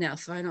that now,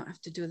 so I don't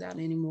have to do that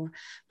anymore.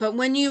 But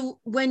when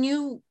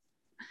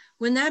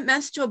that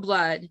menstrual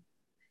blood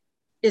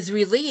is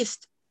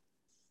released,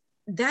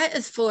 that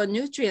is full of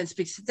nutrients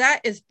because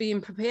that is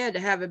being prepared to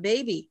have a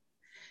baby.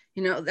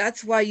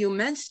 That's why you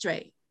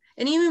menstruate.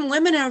 And even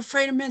women are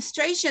afraid of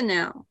menstruation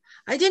now.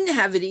 I didn't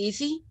have it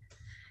easy,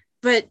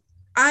 but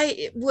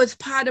it was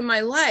part of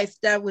my life.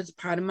 That was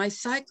part of my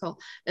cycle.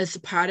 It's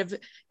a part of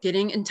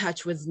getting in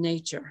touch with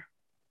nature.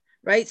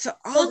 Right. So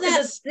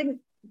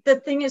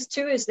the thing is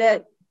too, is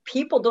that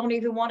people don't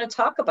even want to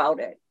talk about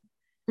it.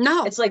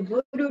 No, it's like,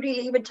 what do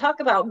we even talk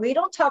about? We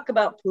don't talk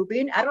about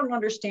pooping. I don't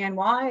understand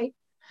why.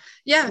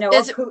 Yeah.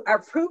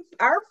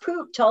 Our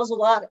poop tells a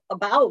lot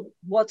about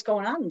what's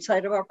going on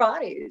inside of our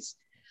bodies.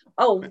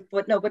 Oh,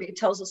 but nobody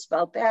tells us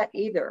about that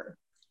either.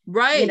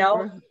 Right.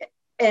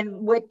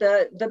 And with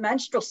the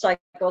menstrual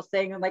cycle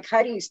thing, and like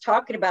Heidi's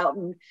talking about,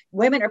 and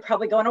women are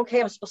probably going,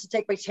 okay, I'm supposed to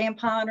take my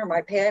tampon or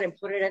my pad and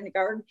put it in the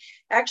garden.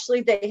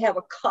 Actually, they have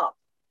a cup.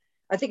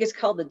 I think it's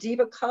called the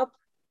Diva cup.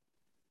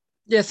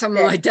 Yeah,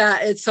 something like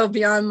that. It's so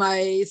beyond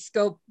my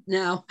scope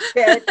now.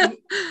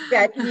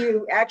 that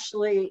you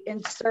actually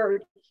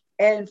insert.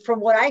 And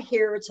from what I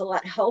hear, it's a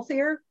lot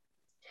healthier.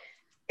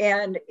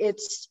 And it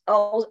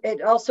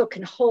also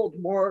can hold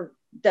more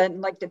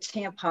than like the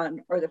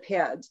tampon or the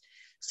pads.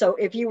 So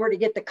if you were to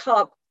get the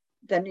cup,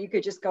 then you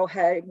could just go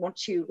ahead,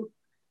 once you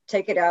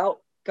take it out,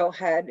 go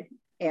ahead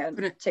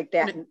and take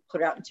that and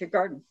put it out into your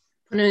garden.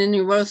 Put it in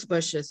your rose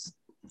bushes.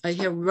 I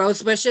hear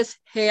rose bushes,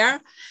 hair,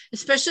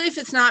 especially if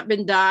it's not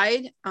been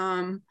dyed.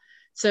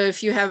 So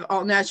if you have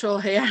all natural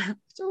hair,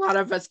 which a lot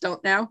of us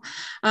don't now,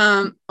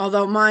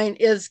 although mine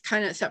is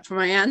kind of, except for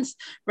my ends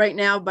right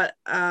now, but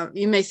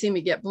you may see me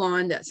get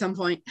blonde at some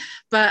point.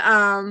 But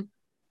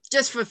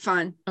just for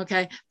fun,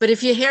 okay? But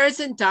if your hair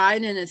isn't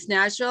dyed and it's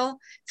natural,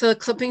 so the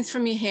clippings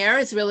from your hair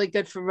is really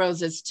good for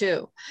roses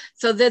too.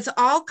 So there's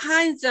all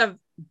kinds of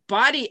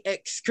body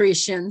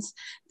excretions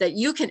that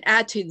you can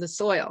add to the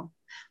soil,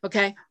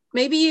 okay?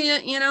 Maybe,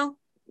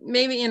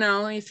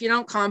 if you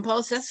don't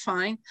compost, that's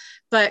fine.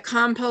 But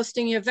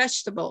composting your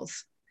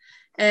vegetables,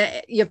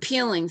 your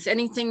peelings,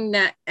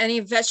 any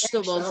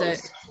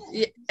vegetables,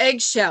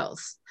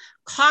 eggshells,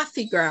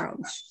 coffee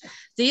grounds.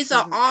 These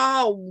are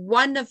all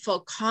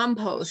wonderful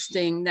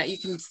composting that you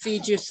can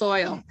feed your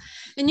soil.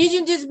 And you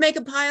can just make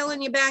a pile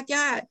in your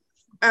backyard.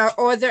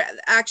 Or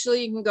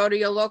you can go to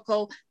your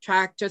local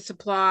Tractor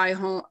Supply,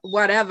 home,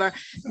 whatever.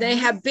 They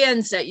have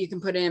bins that you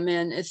can put them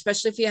in,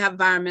 especially if you have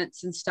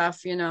varmints and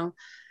stuff,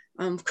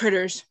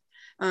 critters.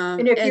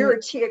 And if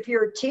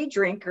you're a tea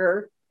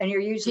drinker and you're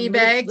using tea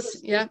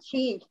bags,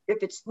 tea,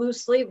 if it's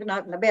loose leaf and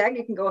not in a bag,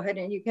 you can go ahead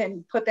and you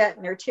can put that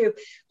in there too.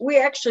 We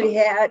actually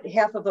had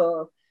half of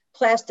a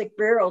plastic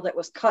barrel that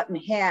was cut in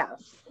half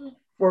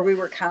where we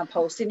were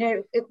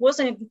composting. It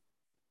was,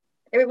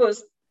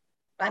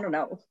 I don't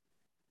know,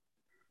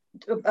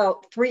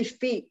 about 3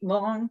 feet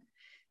long.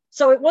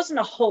 So it wasn't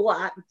a whole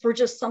lot for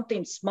just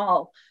something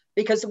small,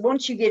 because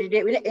once you get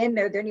it in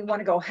there, then you want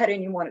to go ahead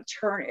and you want to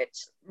turn it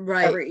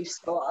every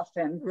so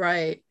often.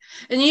 Right.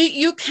 And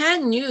you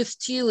can use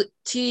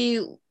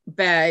tea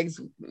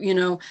bags,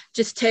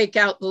 just take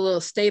out the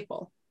little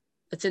staple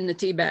that's in the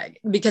tea bag,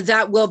 because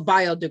that will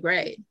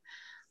biodegrade.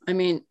 I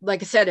mean,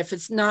 like I said, if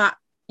it's not,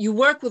 you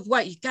work with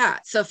what you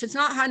got. So if it's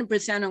not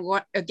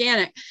 100%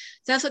 organic,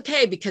 that's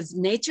okay, because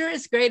nature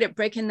is great at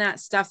breaking that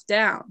stuff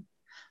down.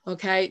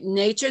 Okay.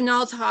 Nature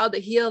knows how to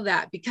heal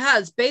that,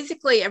 because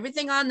basically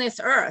everything on this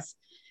earth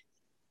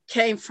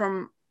came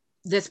from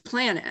this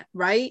planet,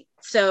 right?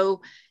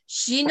 So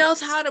She knows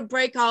how to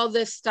break all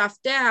this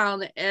stuff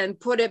down and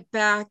put it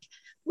back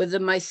with the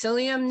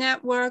mycelium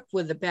network,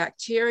 with the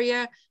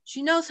bacteria.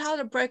 She knows how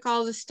to break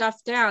all this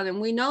stuff down.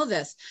 And we know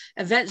this.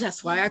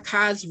 That's why our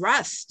cars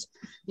rust,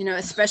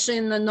 especially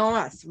in the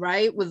north,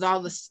 right? With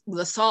all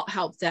the salt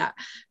help that.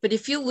 But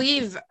if you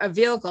leave a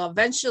vehicle,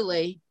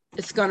 eventually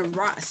it's going to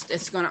rust.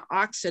 It's going to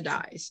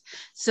oxidize.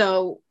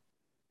 So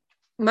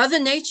Mother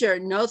Nature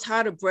knows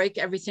how to break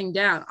everything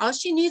down. All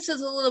she needs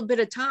is a little bit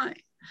of time.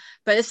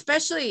 But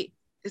especially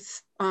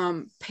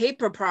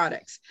paper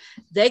products,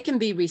 they can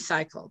be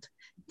recycled.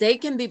 They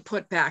can be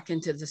put back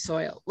into the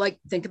soil. Like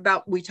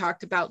we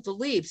talked about the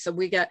leaves. So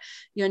we got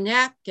your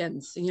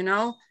napkins,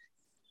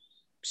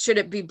 should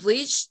it be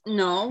bleached?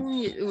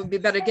 No, it would be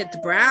better get the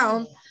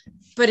brown.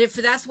 But if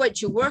that's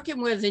what you're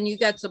working with and you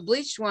got the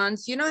bleached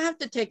ones, you don't have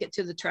to take it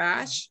to the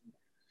trash.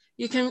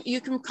 You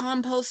can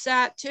compost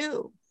that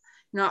too.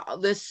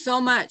 There's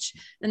so much.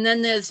 And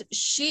then there's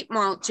sheet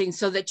mulching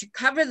so that you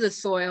cover the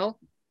soil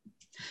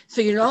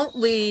so you don't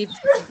lose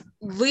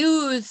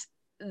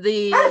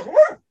the...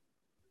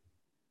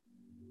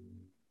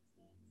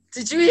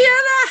 Did you hear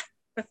that?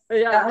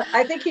 Yeah.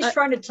 I think he's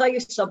trying to tell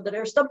you something.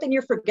 There's something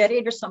you're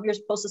forgetting or something you're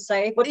supposed to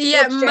say. What's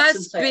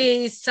must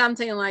be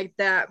something like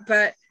that.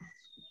 But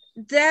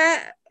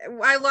that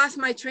I lost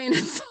my train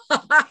of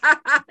thought.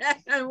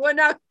 And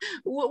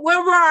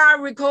we're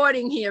our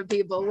recording here,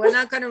 people. We're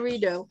not going to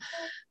redo.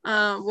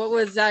 What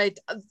was I?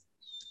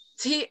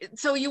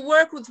 So you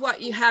work with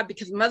what you have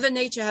because Mother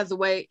Nature has a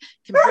way,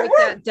 can break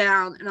that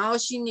down, and all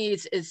she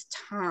needs is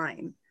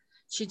time.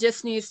 She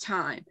just needs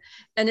time.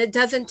 And it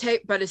doesn't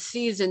take but a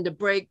season to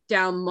break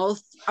down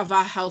most of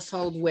our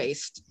household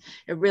waste.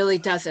 It really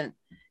doesn't.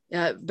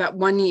 But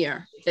 1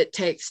 year it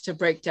takes to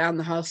break down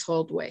the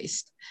household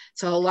waste.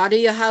 So a lot of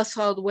your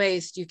household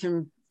waste, you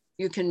can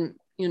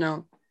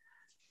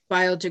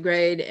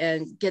biodegrade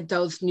and get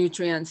those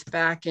nutrients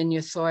back in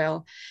your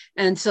soil.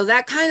 And so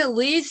that kind of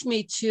leads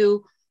me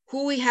to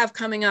who we have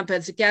coming up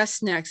as a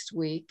guest next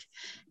week.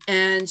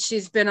 And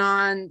she's been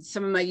on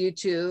some of my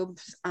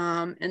YouTubes,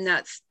 and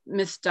that's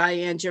Miss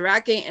Diane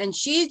Jiraki. And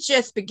she's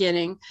just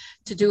beginning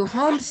to do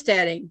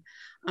homesteading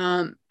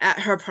at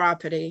her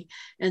property.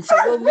 And so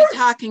we'll be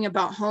talking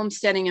about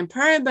homesteading and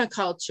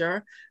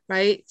permaculture,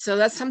 right? So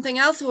that's something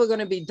else we're going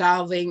to be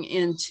delving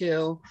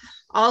into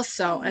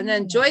also. And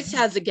then Joyce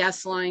has a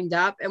guest lined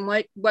up. And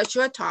what's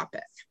your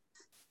topic?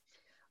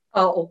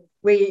 Oh,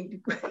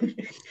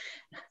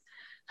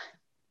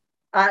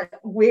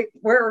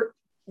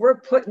 we're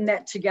putting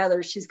that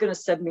together. She's going to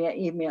send me an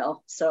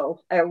email. So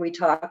we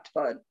talked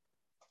about it.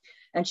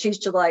 And she's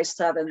July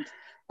 7th.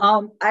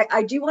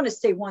 I do want to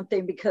say one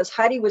thing because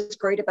Heidi was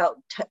great about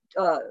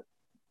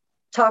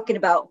talking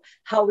about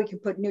how we can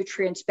put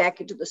nutrients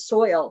back into the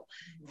soil.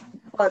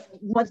 But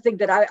one thing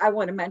that I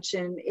want to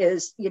mention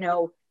is,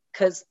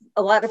 because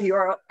a lot of you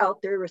are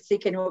out there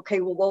thinking, okay,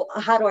 well,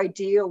 how do I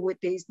deal with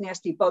these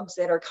nasty bugs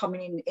that are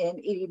coming in and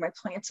eating my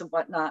plants and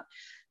whatnot?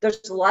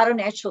 There's a lot of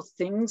natural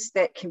things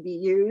that can be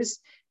used.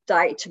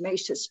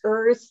 Diatomaceous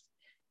earth,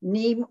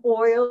 neem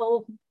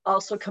oil,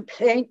 also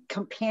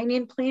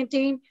companion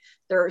planting.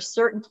 There are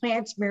certain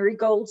plants,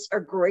 marigolds are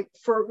great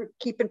for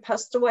keeping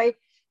pests away.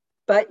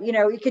 But,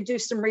 you could do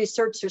some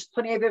research. There's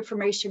plenty of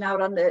information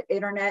out on the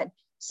internet.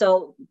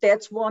 So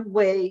that's one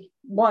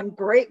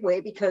great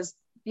way, because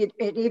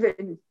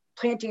even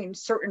planting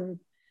certain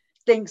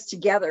things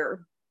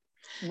together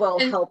will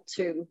help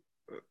too.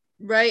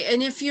 Right.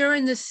 And if you're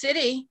in the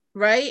city,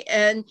 right,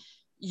 and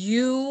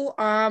you,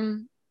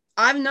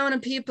 I've known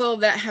of people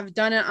that have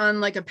done it on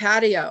like a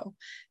patio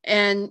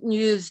and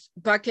used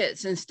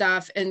buckets and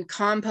stuff and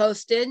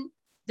composted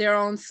their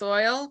own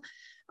soil,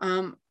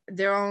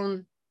 their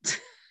own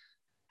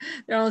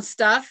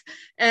stuff,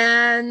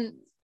 and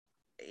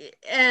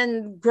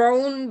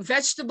grown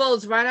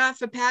vegetables right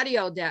off a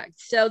patio deck.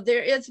 So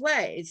there is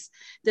ways.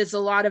 There's a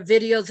lot of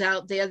videos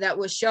out there that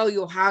will show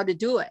you how to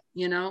do it,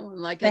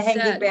 like I said.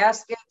 Hanging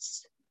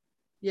baskets.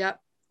 Yep.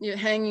 You're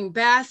hanging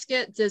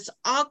baskets. There's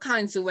all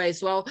kinds of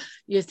ways. Well,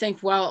 you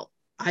think, well,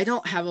 I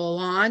don't have a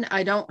lawn.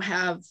 I don't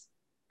have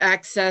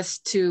access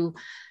to,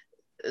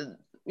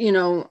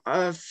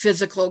 a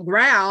physical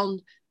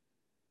ground.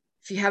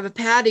 If you have a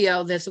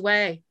patio, there's a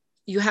way.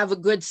 You have a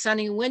good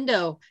sunny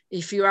window.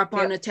 If you're up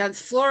on a 10th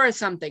floor or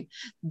something,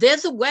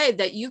 there's a way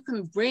that you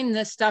can bring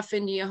this stuff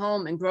into your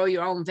home and grow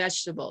your own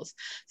vegetables.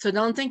 So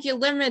don't think you're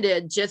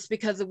limited just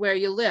because of where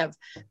you live.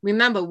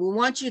 Remember, we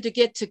want you to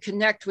get to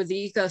connect with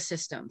the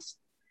ecosystems.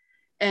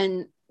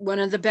 And one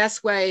of the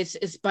best ways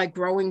is by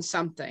growing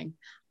something.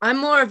 I'm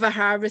more of a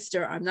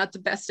harvester. I'm not the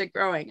best at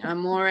growing.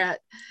 I'm an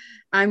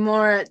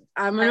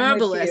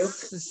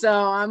herbalist. So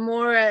I'm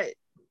more at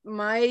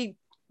my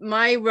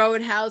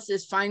roadhouse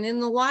is finding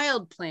the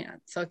wild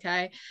plants,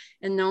 okay,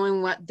 and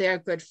knowing what they're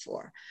good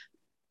for.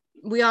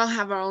 We all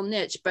have our own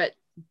niche, but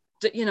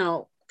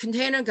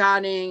container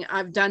gardening,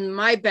 I've done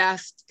my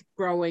best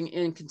growing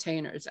in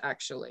containers,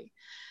 actually.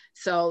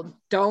 So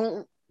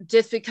don't,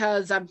 just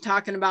because I'm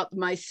talking about the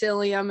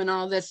mycelium and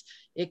all this,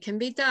 it can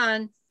be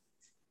done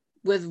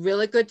with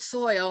really good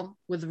soil,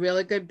 with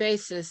really good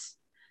basis.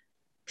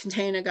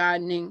 container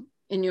gardening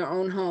in your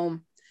own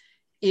home.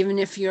 Even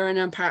if you're in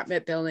an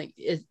apartment building,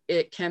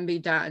 it can be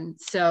done.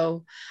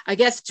 So I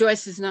guess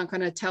Joyce is not going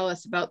to tell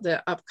us about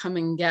the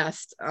upcoming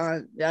guest.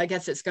 I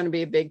guess it's going to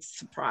be a big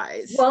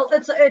surprise. Well,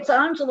 it's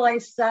on July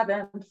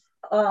 7th.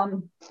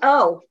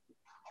 Oh,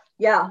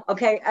 yeah.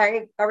 Okay.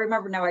 I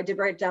remember now. I did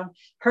write it down.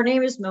 Her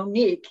name is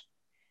Monique,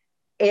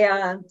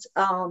 and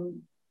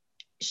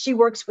she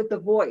works with the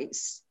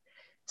voice.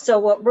 So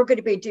what we're going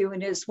to be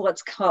doing is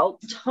what's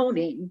called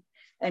toning,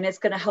 and it's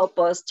going to help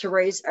us to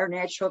raise our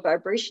natural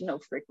vibrational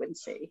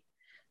frequency.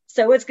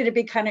 So it's going to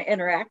be kind of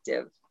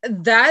interactive.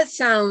 That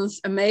sounds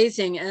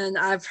amazing. And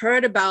I've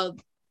heard about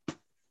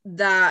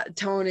that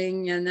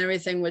toning and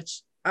everything,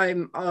 which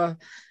I've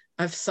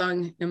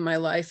sung in my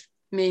life,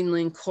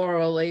 mainly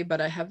chorally,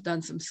 but I have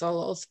done some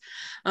solos.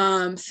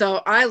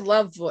 So I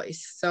love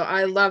voice. So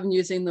I love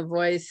using the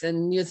voice,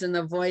 and using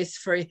the voice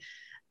for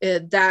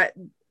that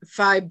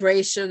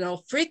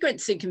vibrational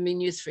frequency can be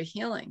used for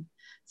healing.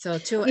 So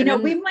too,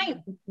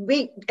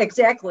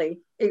 exactly.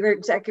 You're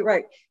exactly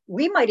right.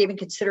 We might even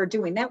consider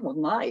doing that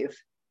one live.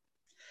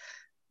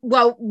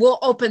 Well, we'll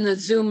open the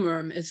Zoom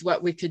room is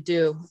what we could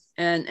do,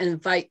 and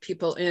invite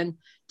people in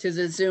to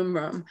the Zoom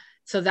room.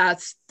 So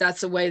that's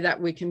a way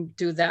that we can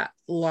do that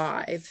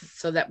live,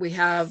 so that we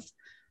have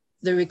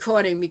the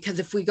recording. Because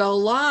if we go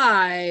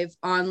live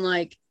on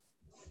like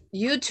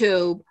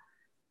YouTube,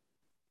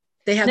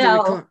 they have the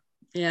record.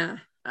 Yeah.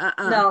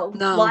 No,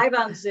 live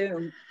on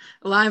Zoom.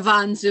 Live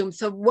on Zoom.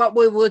 So what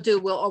we will do,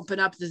 we'll open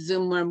up the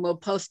Zoom room. We'll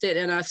post it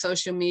in our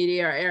social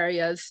media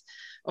areas,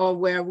 or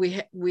where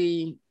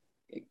we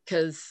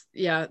because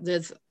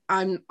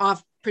I'm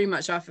pretty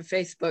much off of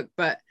Facebook,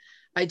 but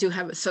I do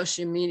have a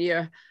social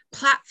media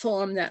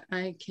platform that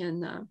I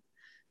can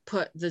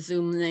put the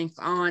Zoom link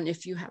on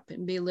if you happen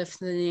to be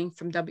listening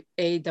from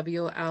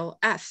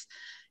AWLS.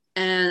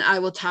 And I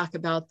will talk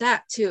about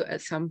that too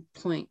at some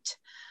point,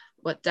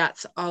 what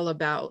that's all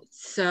about.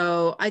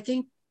 So I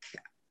think,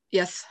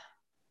 yes.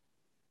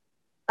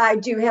 I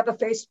do have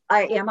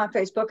I am on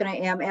Facebook and I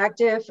am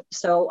active.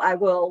 So I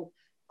will,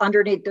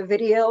 underneath the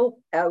video,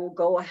 I will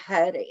go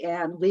ahead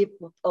and leave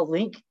a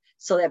link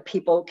so that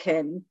people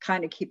can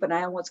kind of keep an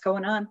eye on what's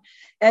going on.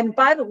 And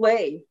by the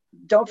way,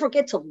 don't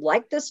forget to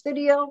like this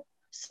video,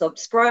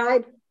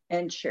 subscribe,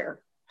 and share.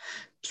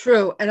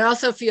 True. And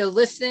also, if you're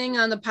listening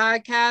on the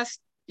podcast,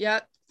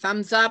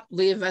 thumbs up,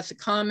 leave us a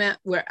comment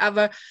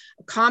wherever.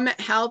 A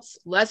comment helps,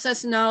 lets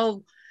us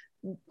know,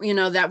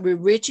 that we're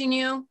reaching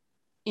you,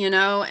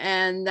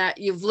 and that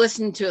you've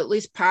listened to at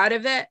least part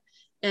of it,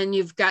 and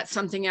you've got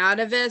something out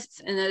of it,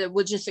 and it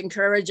will just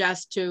encourage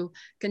us to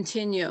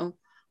continue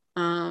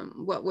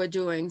what we're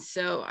doing.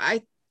 So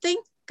I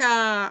think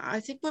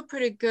we're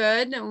pretty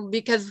good,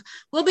 because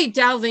we'll be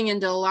delving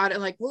into a lot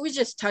of, we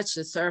just touched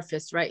the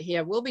surface right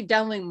here. We'll be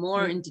delving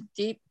more into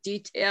deep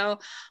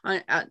detail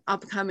on an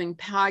upcoming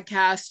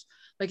podcast.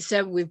 Like I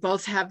said, we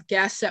both have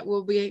guests that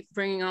we'll be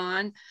bringing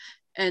on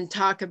and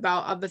talk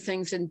about other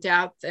things in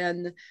depth.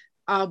 And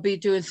I'll be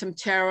doing some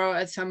tarot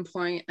at some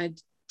point. I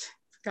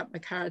forgot my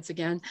cards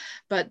again,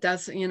 but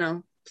that's,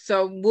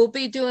 so we'll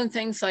be doing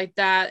things like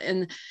that,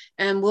 and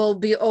we'll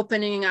be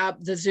opening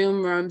up the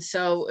Zoom room.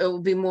 So it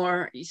will be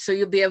more, so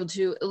you'll be able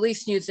to at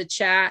least use the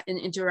chat and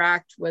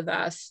interact with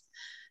us.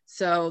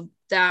 So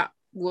that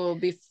will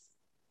be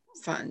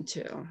fun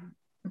too.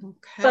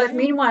 Okay. But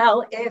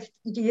meanwhile, if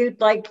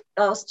you'd like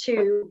us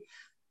to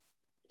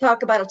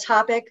talk about a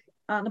topic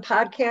on the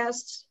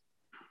podcast,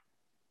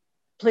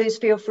 please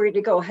feel free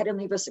to go ahead and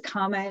leave us a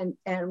comment,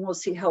 and we'll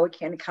see how we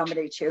can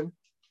accommodate you.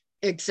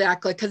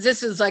 Exactly, because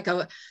this is like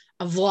a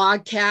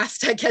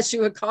vlogcast, I guess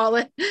you would call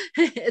it.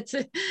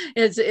 It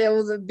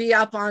will be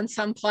up on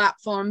some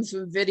platforms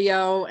with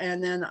video,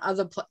 and then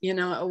other, it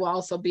will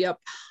also be up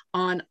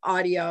on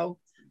audio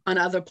on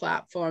other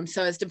platforms.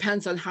 So it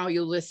depends on how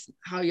you're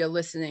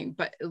listening,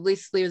 but at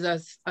least leave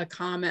us a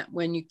comment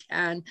when you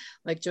can.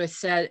 Like Joyce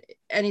said,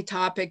 any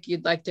topic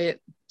you'd like to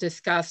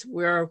discuss,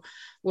 we're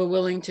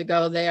willing to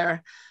go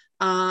there.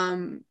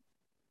 I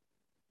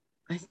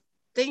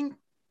think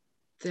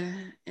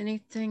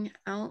anything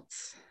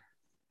else?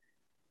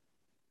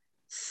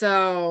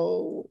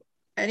 So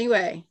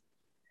anyway,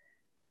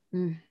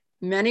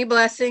 many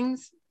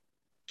blessings.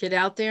 Get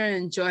out there and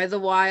enjoy the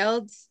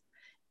wilds,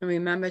 and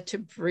remember to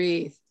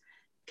breathe,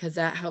 because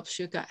that helps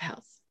your gut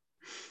health.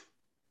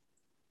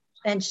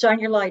 And shine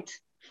your light.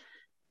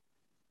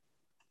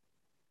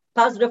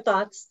 Positive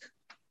thoughts.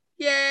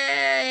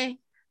 Yay.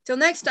 Till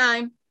next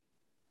time.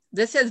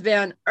 This has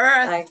been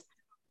Earth. Bye.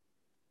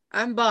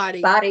 I'm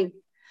Body. Body.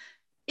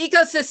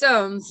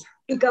 Ecosystems.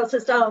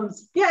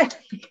 Ecosystems. Yay.